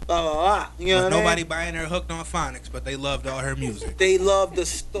bitch. Blah, blah, blah. You know what nobody buying her hooked on phonics, but they loved all her music. They love the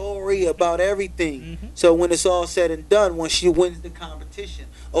story about everything. So when it's all said and done, when she wins the competition,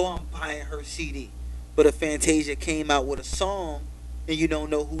 oh, I'm buying her CD. But if Fantasia came out with a song and you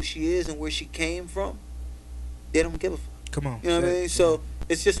don't know who she is and where she came from, they don't give a fuck. Come on. You know what I mean? So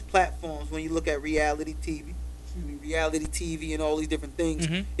it's just platforms. When you look at reality TV and all these different things,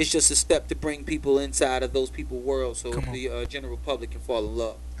 it's just a step to bring people inside of those people's worlds so the general public can fall in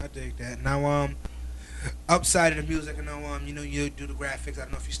love. I dig that. Now, outside of the music, I know, you know, you do the graphics. I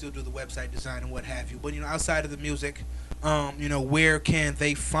don't know if you still do the website design and what have you. But, you know, outside of the music, you know, where can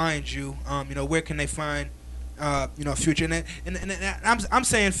they find you? You know, where can they find, you know, Future? And I'm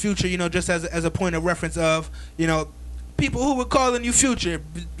saying Future, you know, just as a point of reference of, you know, people who were calling you Future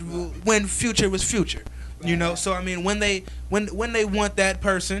when Future was Future. You know, so I mean, when they want that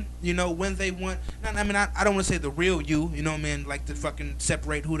person, you know, when they want, I mean, I don't want to say the real you, you know what I mean, like to fucking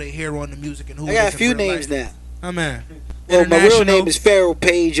separate who they hear on the music and who. I got a few names now. Oh man. Well, my real name is Pharaoh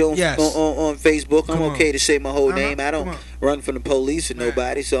Page on Facebook. I'm okay to say my whole name. I don't run from the police or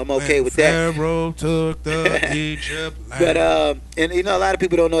nobody, so I'm okay with that. Pharaoh took the Egypt land. But and you know, a lot of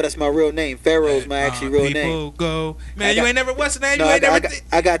people don't know that's my real name. Pharaoh's my actually real name. Go. Man, you ain't never, what's the name? No, you ain't never.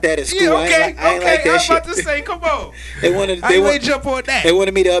 I got that at school. Yeah, I ain't like that I'm shit. about to say, come on. They wanted jump on that. They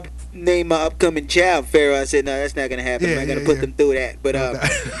wanted me to name my upcoming child Pharaoh. I said, no, that's not gonna happen. I'm not gonna put them through that. But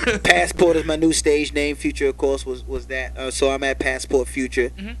Passport is my new stage name. Future, of course, was that. So I'm at Passport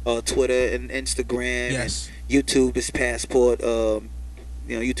Future, Twitter and Instagram. Yes. And YouTube is Passport.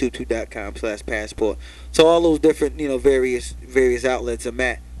 You know, YouTube2.com/Passport. So all those different, you know, various outlets I'm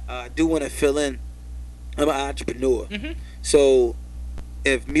at. I do want to fill in. I'm an entrepreneur. So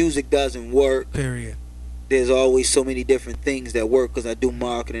if music doesn't work, period, there's always so many different things that work because I do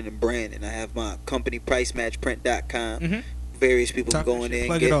marketing and branding. I have my company PriceMatchPrint.com. Various people can go in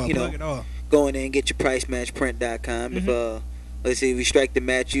there and get, go in there and get your PriceMatchPrint.com. If let's say we strike the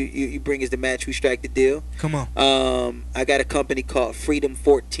match, you bring us the match, we strike the deal. Come on. I got a company called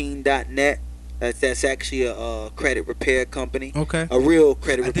Freedom14.net. That's actually a credit repair company. Okay. A real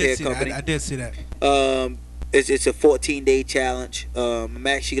credit repair company. I did see that. It's a 14-day challenge. I'm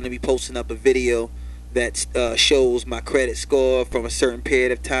actually going to be posting up a video that shows my credit score from a certain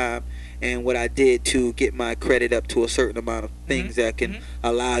period of time and what I did to get my credit up to a certain amount of things that can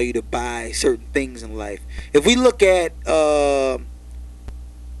allow you to buy certain things in life. If we look at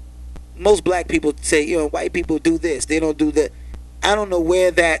most black people say, you know, white people do this, they don't do that. I don't know where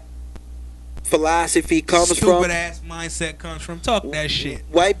that philosophy comes from. Stupid ass mindset comes from. Talk that shit.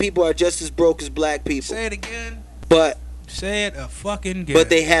 White people are just as broke as black people. Say it again. But say it a fucking again. But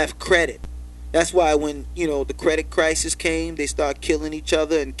they have credit. That's why when, you know, the credit crisis came, they start killing each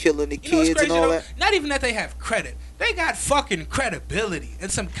other and killing the kids and all that. Not even that they have credit. They got fucking credibility and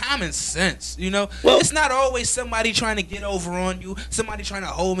some common sense, you know? Well, it's not always somebody trying to get over on you, somebody trying to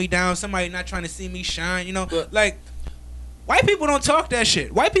hold me down, somebody not trying to see me shine, you know? But, like, White people don't talk that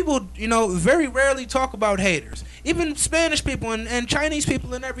shit. White people, very rarely talk about haters. Even Spanish people and Chinese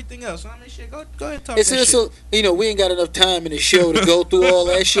people and everything else. I mean, shit, go ahead and talk that shit. So, we ain't got enough time in the show to go through all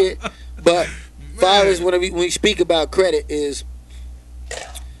that shit. But far as when we speak about credit is,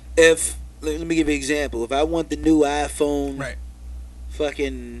 if, let me give you an example. If I want the new iPhone, right,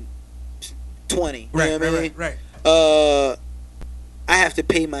 fucking 20, right, you know what I mean? Right. I have to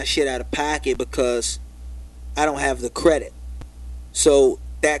pay my shit out of pocket because I don't have the credit. So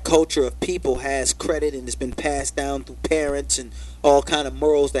that culture of people has credit, and it's been passed down through parents and all kind of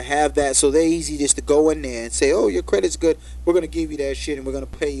morals to have that. So they're easy just to go in there and say, "Oh, your credit's good. We're gonna give you that shit, and we're gonna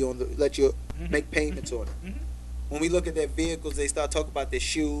pay you let you make payments on it." When we look at their vehicles, they start talking about their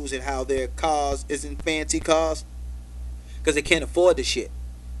shoes and how their cars isn't fancy cars because they can't afford the shit.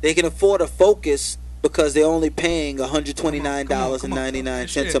 They can afford a Focus because they're only paying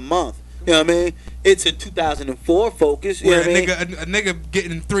 $129.99 a month. You know what I mean? It's a 2004 Focus. You know what I mean? A nigga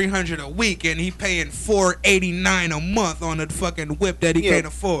getting $300 a week and he paying $489 a month on a fucking whip that he can't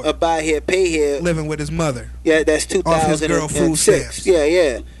afford. A buy here, pay here. Living with his mother. Yeah, that's 2006. Off his girl food stamps.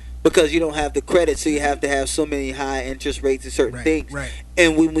 Yeah. Because you don't have the credit, so you have to have so many high interest rates and certain things. Right.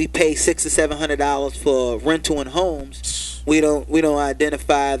 And when we pay $600 to $700 for rental and homes, we don't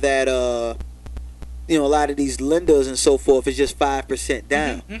identify that a lot of these lenders and so forth is just 5%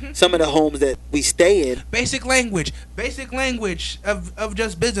 down. Some of the homes that we stay in, basic language of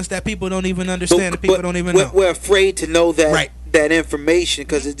just business that people don't even understand, that people don't even know. We're afraid to know that that information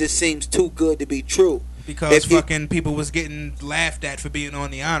because it just seems too good to be true. Because people was getting laughed at for being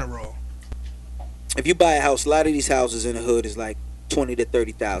on the honor roll. If you buy a house, a lot of these houses in the hood is like $20,000 to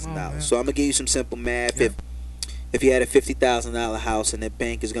 $30,000. So I'm gonna give you some simple math. Yep. If you had a $50,000 house and the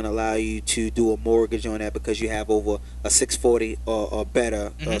bank is going to allow you to do a mortgage on that because you have over a 640 or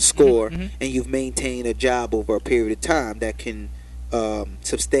better score, and you've maintained a job over a period of time that can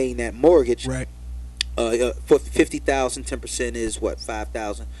sustain that mortgage. Right. For $50,000, 10% is what,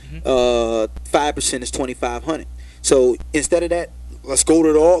 $5,000. 5% is $2,500. So instead of that, let's go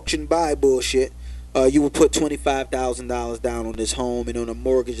to the auction buy bullshit. You would put $25,000 down on this home, and on a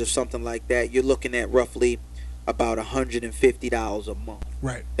mortgage or something like that, you're looking at roughly about $150 a month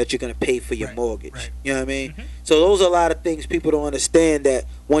that you're going to pay for your mortgage. You know what I mean? So those are a lot of things people don't understand, that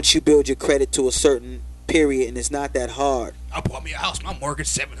once you build your credit to a certain period, and it's not that hard. I bought me a house, my mortgage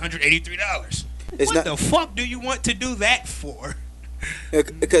 $783. What the fuck do you want to do that for?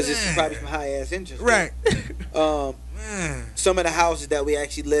 Because it's probably some high ass interest. Right. Some of the houses that we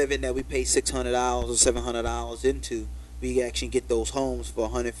actually live in that we pay $600 or $700 into, we actually get those homes for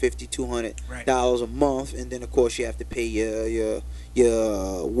 $150, $200 a month, and then of course you have to pay your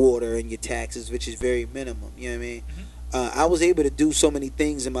water and your taxes, which is very minimum. You know what I mean? I was able to do so many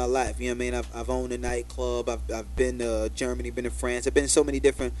things in my life. You know what I mean? I've owned a nightclub. I've been to Germany, been to France. I've been to so many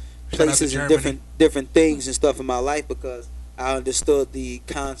different places and different things and stuff in my life because I understood the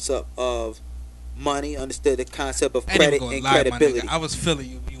concept of money, understood the concept of credit and credibility. I was feeling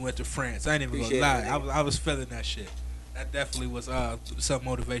you when you went to France. I ain't even gonna lie. I was feeling that shit. That definitely was some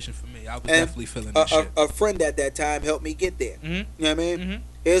motivation for me. I was definitely feeling that shit. A friend at that time helped me get there. You know what I mean?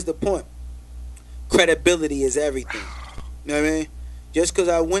 Here's the point. Credibility is everything. You know what I mean? Just because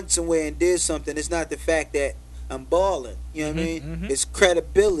I went somewhere and did something, it's not the fact that I'm balling. You know what I mean? It's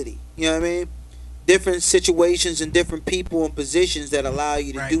credibility. You know what I mean? Different situations and different people and positions that allow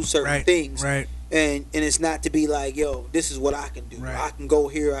you to do certain things. Right. And it's not to be like, yo, this is what I can do. I can go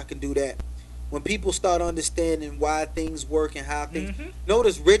here, I can do that. When people start understanding why things work and how things...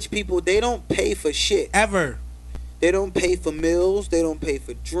 Notice rich people, they don't pay for shit. Ever. They don't pay for meals. They don't pay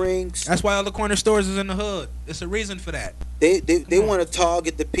for drinks. That's why all the corner stores is in the hood. It's a reason for that. They want to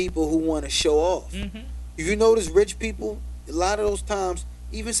target the people who want to show off. If you notice rich people, a lot of those times,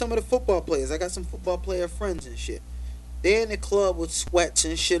 even some of the football players, I got some football player friends and shit. They're in the club with sweats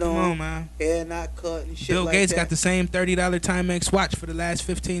and shit on, man. Hair not cut and shit Bill like Gates that. got the same $30 Timex watch for the last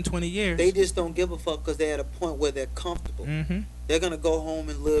 15, 20 years. They just don't give a fuck because they're at a point where they're comfortable. They're going to go home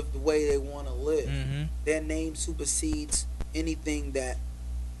and live the way they want to live. Their name supersedes anything that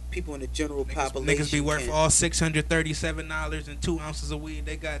people in the general population niggas be worth all $637 and 2 ounces of weed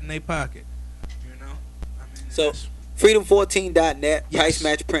they got in their pocket. You know? I mean, so, freedom14.net,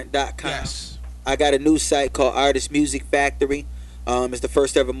 pricematchprint.com. Yes. I got a new site called Artist Music Factory. It's the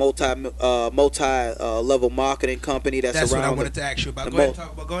first ever multi-level marketing company that's what around. I wanted to ask you about. Go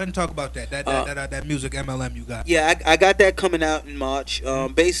ahead and talk about that. That music MLM you got. Yeah, I got that coming out in March.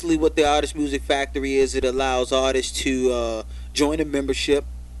 Basically, what the Artist Music Factory is, it allows artists to join a membership,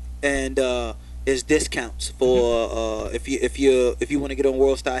 and there's discounts for if you want to get on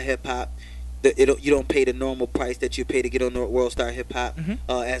World Star Hip Hop. you don't pay the normal price that you pay to get on World Star Hip Hop.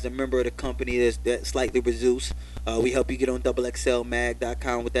 As a member of the company, that's slightly reduced. We help you get on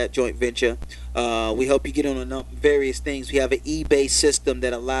XXLMag.com with that joint venture. We help you get on various things. We have an eBay system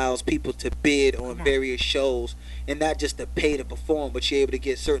that allows people to bid on various shows, and not just to pay to perform, but you're able to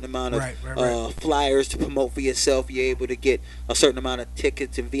get a certain amount of flyers to promote for yourself. You're able to get a certain amount of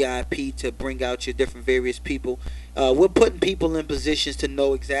tickets and VIP to bring out your different various people. We're putting people in positions to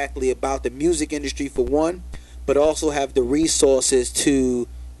know exactly about the music industry for one, but also have the resources to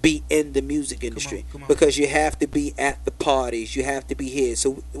be in the music industry. Come on. Because you have to be at the parties, you have to be here.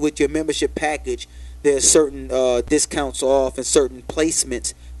 So with your membership package, there's certain discounts off and certain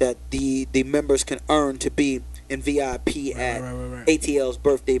placements that the members can earn to be in VIP at ATL's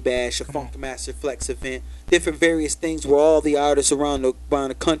birthday bash, a Funk Master Flex event, different various things where all the artists around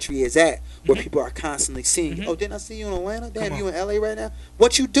the country is at, where people are constantly seeing you. Oh, didn't I see you in Atlanta? Damn, you in LA right now?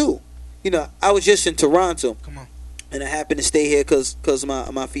 What you do? You know, I was just in Toronto, and I happened to stay here because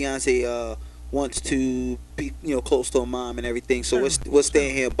my fiance wants to be close to her mom and everything. So we're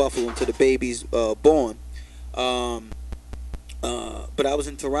staying here in Buffalo until the baby's born. But I was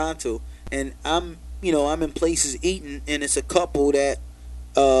in Toronto, and I'm in places eating, and it's a couple that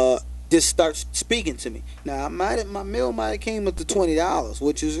just starts speaking to me. Now, my meal might have came up to $20,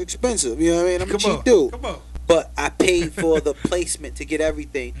 which is expensive. You know what I mean? I'm a cheap dude. But I paid for the placement to get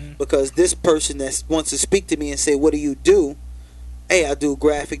everything because this person that wants to speak to me and say, "What do you do?" Hey, I do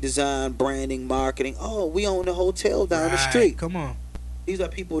graphic design, branding, marketing. Oh, we own a hotel down the street. Come on. These are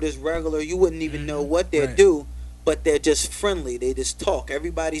people that's regular. You wouldn't even know what they do, but they're just friendly. They just talk.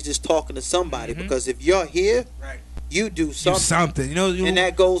 Everybody's just talking to somebody because if you're here, you do something. And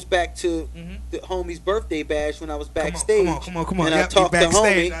that goes back to the homie's birthday bash when I was backstage. Come on. And I talked to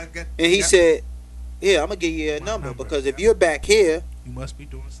homie, and he said, "Yeah, I'm gonna give you a number because if you're back here, you must be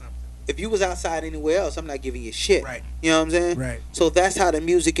doing something. If you was outside anywhere else, I'm not giving you shit." You know what I'm saying? Right. So that's how the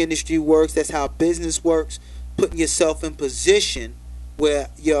music industry works. That's how business works. Putting yourself in position where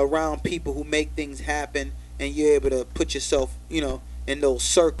you're around people who make things happen, and you're able to put yourself, in those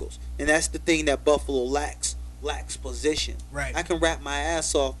circles. And that's the thing that Buffalo lacks position. Right. I can rap my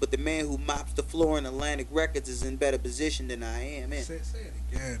ass off, but the man who mops the floor in Atlantic Records is in better position than I am in. Say it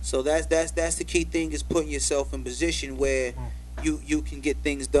again. So that's the key thing, is putting yourself in position where you can get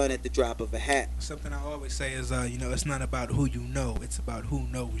things done at the drop of a hat. Something I always say is, it's not about who you know, it's about who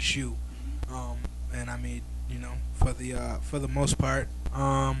knows you. And I mean, for the most part,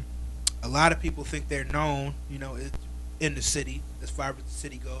 a lot of people think they're known, in the city, as far as the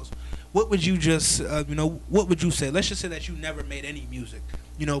city goes. What would you what would you say? Let's just say that you never made any music,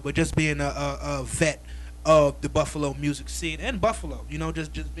 but just being a vet of the Buffalo music scene and Buffalo,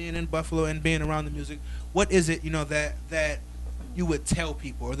 just being in Buffalo and being around the music. What is it, that you would tell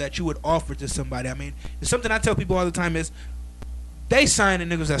people or that you would offer to somebody? I mean, it's something I tell people all the time is they signing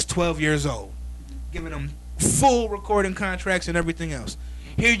niggas that's 12 years old, giving them full recording contracts and everything else.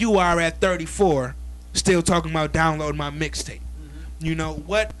 Here you are at 34, still talking about downloading my mixtape.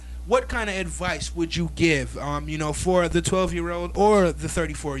 What kind of advice would you give, for the 12-year-old or the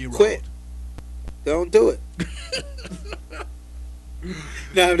 34-year-old? Quit. Don't do it.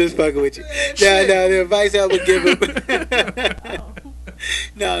 No, I'm just fucking with you. No, the advice I would give him.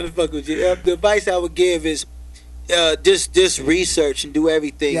 No, I'm just fucking with you. The advice I would give is just research and do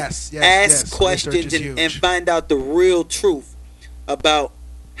everything. Yes. Ask questions and find out the real truth about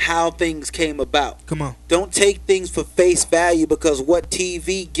how things came about. Come on. Don't take things for face value, because what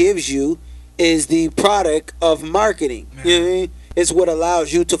TV gives you is the product of marketing. Man. You know what I mean? It's what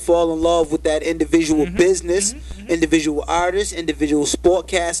allows you to fall in love with that individual business, individual artist, individual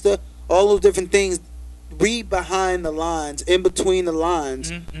sportcaster, all those different things. Read behind the lines, in between the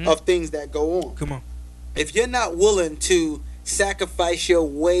lines of things that go on. Come on. If you're not willing to sacrifice your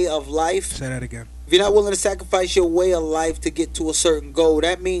way of life. Say that again. If you're not willing to sacrifice your way of life to get to a certain goal,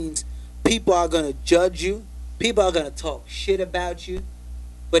 that means people are going to judge you. People are going to talk shit about you.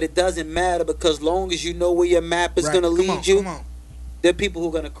 But it doesn't matter, because long as you know where your map is going to lead you, there are people who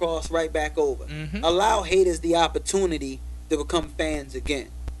are going to cross right back over. Allow haters the opportunity to become fans again.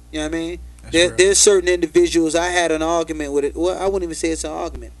 You know what I mean? There's certain individuals. I had an argument with it. Well, I wouldn't even say it's an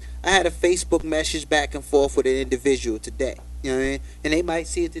argument. I had a Facebook message back and forth with an individual today. You know what I mean? And they might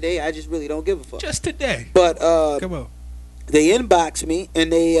see it today. I just really don't give a fuck. Just today. But come on. They inboxed me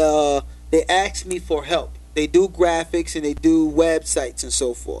and they asked me for help. They do graphics and they do websites and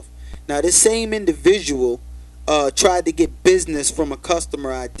so forth. Now, this same individual tried to get business from a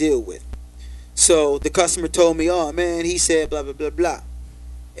customer I deal with. So the customer told me, "Oh man," he said, "blah blah blah blah."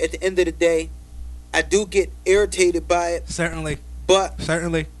 At the end of the day, I do get irritated by it. Certainly. But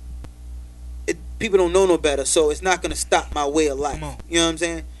people don't know no better, so it's not gonna stop my way of life. You know what I'm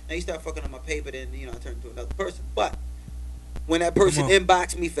saying? Now you start fucking on my paper, then I turn into another person. But when that person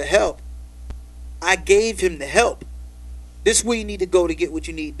inboxed me for help, I gave him the help. This is where you need to go to get what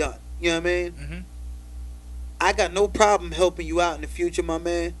you need done. You know what I mean? Mm-hmm. I got no problem helping you out in the future, my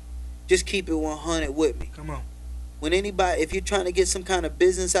man. Just keep it 100 with me. Come on. When anybody, if you're trying to get some kind of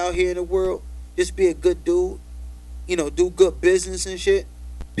business out here in the world, just be a good dude. Do good business and shit.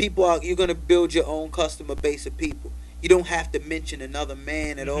 You're gonna build your own customer base of people. You don't have to mention another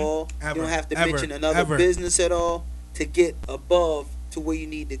man at all. You don't have to mention another business at all to get above to where you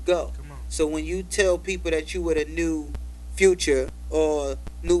need to go. Come on. So when you tell people that you with a new future or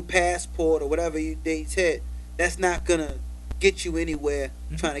new passport or whatever they said, that's not gonna get you anywhere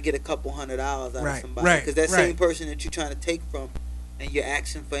trying to get a couple $100 out of somebody. Because that same person that you're trying to take from and you're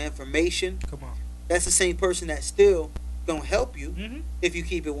asking for information, that's the same person that's still gonna help you if you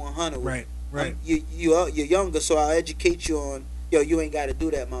keep it 100. Right. You're younger, so I'll educate you on, you ain't got to do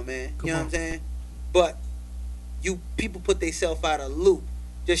that, my man. You know what I'm saying? But people put themselves out of loop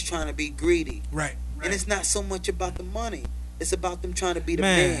just trying to be greedy. Right. And it's not so much about the money. It's about them trying to be the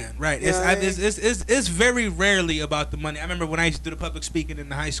man. Right. It's very rarely about the money. I remember when I used to do the public speaking in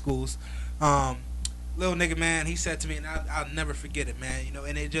the high schools, little nigga, man, he said to me, and I'll never forget it, man.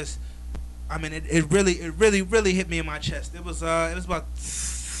 And it just, it really hit me in my chest. It was about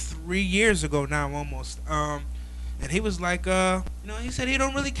 3 years ago now, almost. And he was like, he said he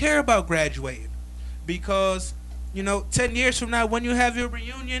don't really care about graduating because, 10 years from now when you have your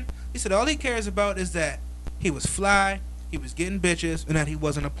reunion, he said all he cares about is that he was fly, he was getting bitches, and that he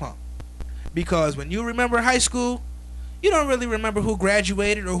wasn't a punk. Because when you remember high school, you don't really remember who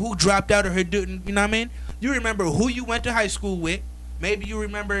graduated or who dropped out or who didn't, you know what I mean? You remember who you went to high school with. Maybe you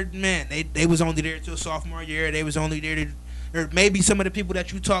remember, man, they was only there till sophomore year. They was only there to, or maybe some of the people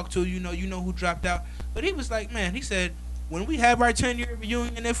that you talked to, you know who dropped out. But he was like, man, he said, when we have our 10-year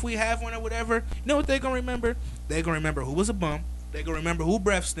reunion, if we have one or whatever, you know what they're going to remember? They're going to remember who was a bum. They're going to remember who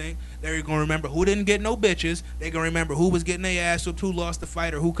breath stink. They're going to remember who didn't get no bitches. They're going to remember who was getting their ass whooped, who lost the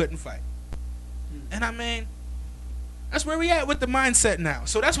fight, or who couldn't fight. And that's where we at with the mindset now.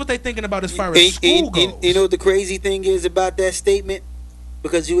 So that's what they're thinking about as far as school goes. You know what the crazy thing is about that statement?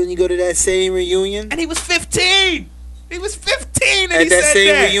 Because when you go to that same reunion. And he was 15. He was 15 and at he said that. At that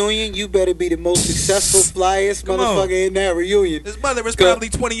same reunion, you better be the most successful, flyest motherfucker in that reunion. His mother was probably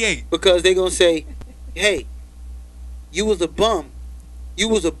 28. Because they going to say, hey, you was a bum. You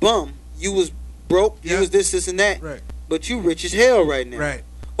was a bum. You was broke. You was this, and that. Right. But you rich as hell right now. Right.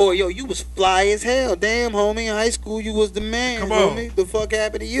 Or, you was fly as hell. Damn, homie, in high school, you was the man. Come on. Homie. The fuck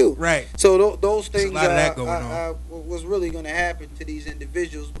happened to you? Right. So those things was really going to happen to these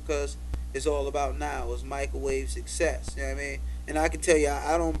individuals because it's all about now. It's microwave success. You know what I mean? And I can tell you,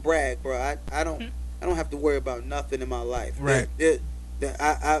 I don't brag, bro. I don't have to worry about nothing in my life. Right.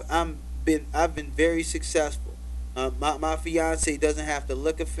 I've been very successful. My fiance doesn't have to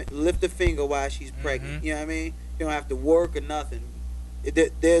lift a finger while she's pregnant. You know what I mean? You don't have to work or nothing.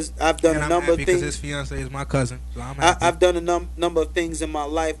 I've done a number of things. Because his fiance is my cousin, so I'm happy. I've done a number of things in my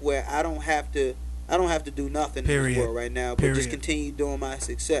life where I don't have to do nothing in this world right now, but just continue doing my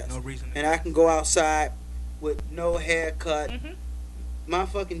success. No reason. And I can go outside with no haircut. My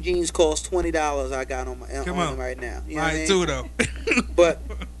fucking jeans cost $20. I got on them right now. You know what I mean? Too though. But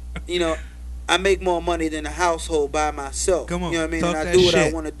I make more money than a household by myself. Come on, you know what I mean? And I do what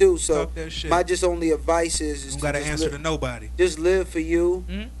I want to do. So my only advice is you gotta answer to nobody. Just live for you.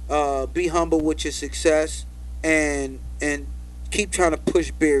 Be humble with your success, and keep trying to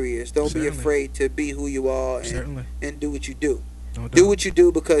push barriers. Don't be afraid to be who you are and do what you do. Do what you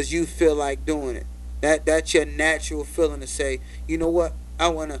do because you feel like doing it. That's your natural feeling to say, you know what, I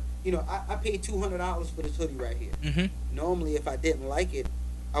wanna. I paid $200 for this hoodie right here. Normally, if I didn't like it,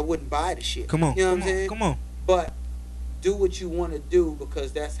 I wouldn't buy the shit. Come on. You know what I'm saying? Come on. But do what you want to do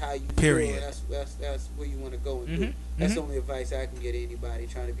because that's how you Period. feel. That's where you want to go and do. That's the only advice I can get anybody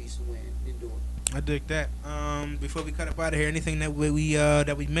trying to be somewhere and doing. I dig that. Before we cut up out of here, anything that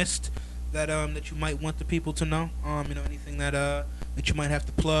we missed that you might want the people to know? Anything that you might have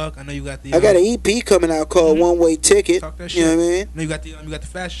to plug? I know you got the. I got an EP coming out called One Way Ticket. Talk that shit. You know what I mean? You got the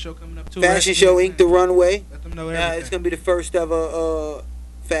fashion show coming up too. Fashion show Inc. The Runway. Let them know everything. It's gonna be the first ever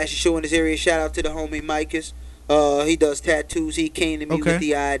fashion show in this area. Shout out to the homie Micus. He does tattoos. He came to me with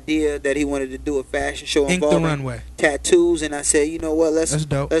the idea that he wanted to do a fashion show involving tattoos, and I said, you know what, let's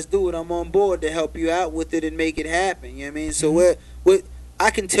do it. I'm on board to help you out with it and make it happen. You know what I mean? So I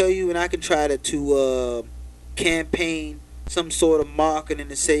can tell you, and I can try to campaign some sort of marketing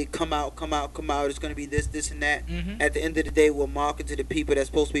to say, come out, come out, come out. It's going to be this, and that. Mm-hmm. At the end of the day, we'll market to the people that's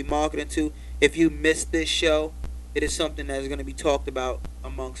supposed to be marketing to. If you miss this show, it is something that is going to be talked about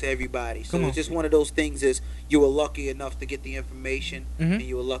amongst everybody. So it's just one of those things is you were lucky enough to get the information, and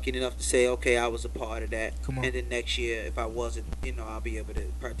you were lucky enough to say, okay, I was a part of that. And then next year, if I wasn't, I'll be able to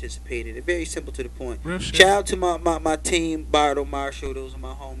participate in it. Very simple to the point. Shout out to my team, Bardo Marshall. Those are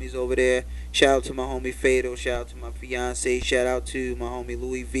my homies over there. Shout out to my homie Fado. Shout out to my fiance. Shout out to my homie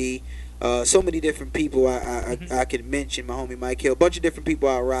Louis V. So many different people I could mention. My homie Mike Hill. A bunch of different people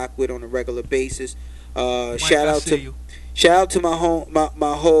I rock with on a regular basis. Shout out to my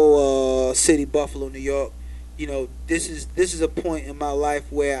whole city, Buffalo, New York. This is a point in my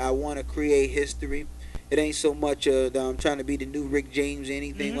life where I want to create history. It ain't so much that I'm trying to be the new Rick James or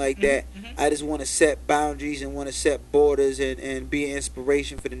anything like that. I just want to set boundaries and want to set borders and be an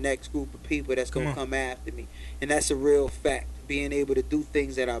inspiration for the next group of people that's going to come after me. And that's a real fact. Being able to do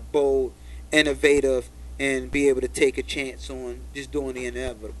things that are bold, innovative, and be able to take a chance on just doing the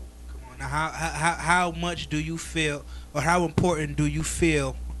inevitable. Now, how much do you feel, or how important do you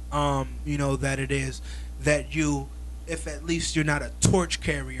feel, that it is that you, if at least you're not a torch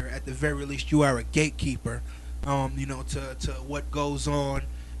carrier, at the very least you are a gatekeeper, to what goes on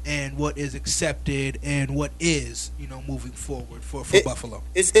and what is accepted and what is, moving forward for Buffalo.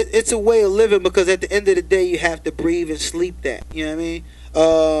 It's a way of living, because at the end of the day you have to breathe and sleep that. You know what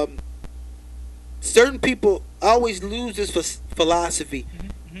I mean? Certain people always lose this philosophy.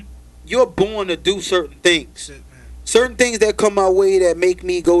 You're born to do certain things. Certain things that come my way that make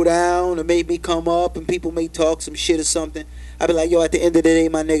me go down or make me come up, and people may talk some shit or something. I be like, yo, at the end of the day,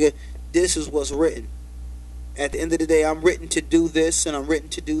 my nigga, this is what's written. At the end of the day, I'm written to do this and I'm written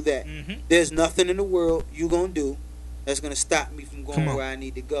to do that. There's nothing in the world you gonna do that's gonna stop me from going where I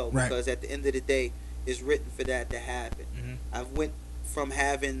need to go. Right. Because at the end of the day, it's written for that to happen. I've went from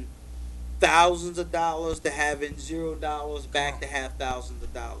having thousands of dollars to having $0 back to have thousands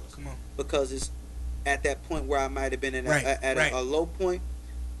of dollars. Because it's at that point where I might have been at a low point.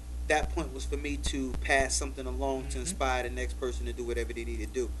 That point was for me to pass something along to inspire the next person to do whatever they need to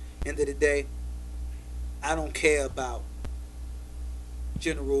do. End of the day, I don't care about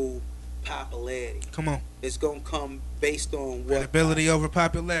general popularity. It's gonna come based on what credibility over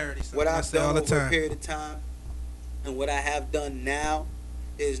popularity. What I've done over a period of time, and what I have done now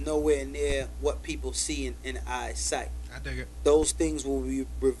is nowhere near what people see in eyesight. I dig it. Those things will be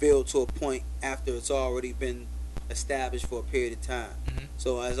revealed to a point after it's already been established for a period of time.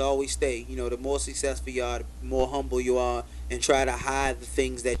 So as I always say, the more successful you are, the more humble you are, and try to hide the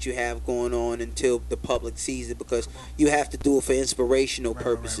things that you have going on until the public sees it, because you have to do it for inspirational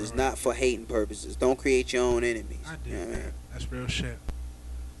purposes, not for hating purposes. Don't create your own enemies. I dig that. That's real shit.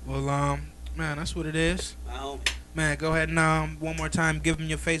 Well, man, that's what it is. Man, go ahead and one more time, give them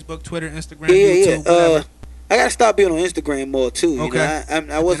your Facebook, Twitter, Instagram, YouTube, whatever. I gotta stop being on Instagram more too. Okay.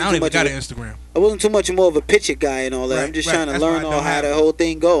 I wasn't too much. Got an Instagram. I wasn't too much more of a picture guy and all that. I'm just trying to learn how the whole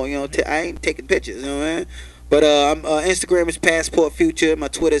thing go. I ain't taking pictures. You know what I mean? But Instagram is Passport Future. My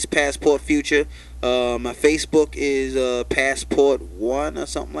Twitter is Passport Future. My Facebook is Passport One or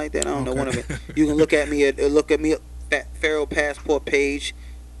something like that. I don't know, one of it. You can look at me at Pharaoh Passport page,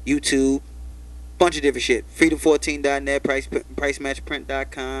 YouTube, bunch of different shit. Freedom14.net,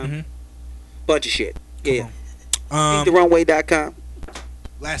 pricematchprint.com, bunch of shit. Yeah. TheRunway.com.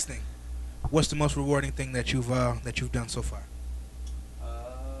 Last thing, what's the most rewarding thing that you've done so far?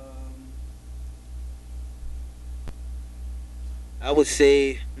 I would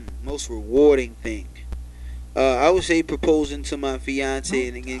say most rewarding thing. I would say proposing to my fiance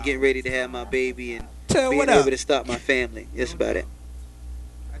and getting ready to have my baby and being able to start my family. That's about it.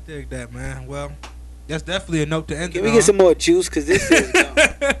 I dig that, man. Well, that's definitely a note to end. Can we get some more juice? Because this is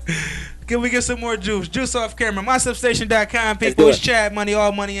Can we get some more juice? Juice off camera. MySubstation.com, people. It's Chad Money.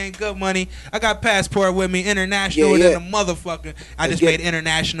 All money ain't good money. I got Passport with me. International and then a motherfucker. I just made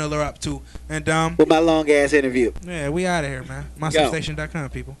international up too. And with my long ass interview. Yeah, we out of here, man. MySubstation.com,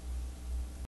 people.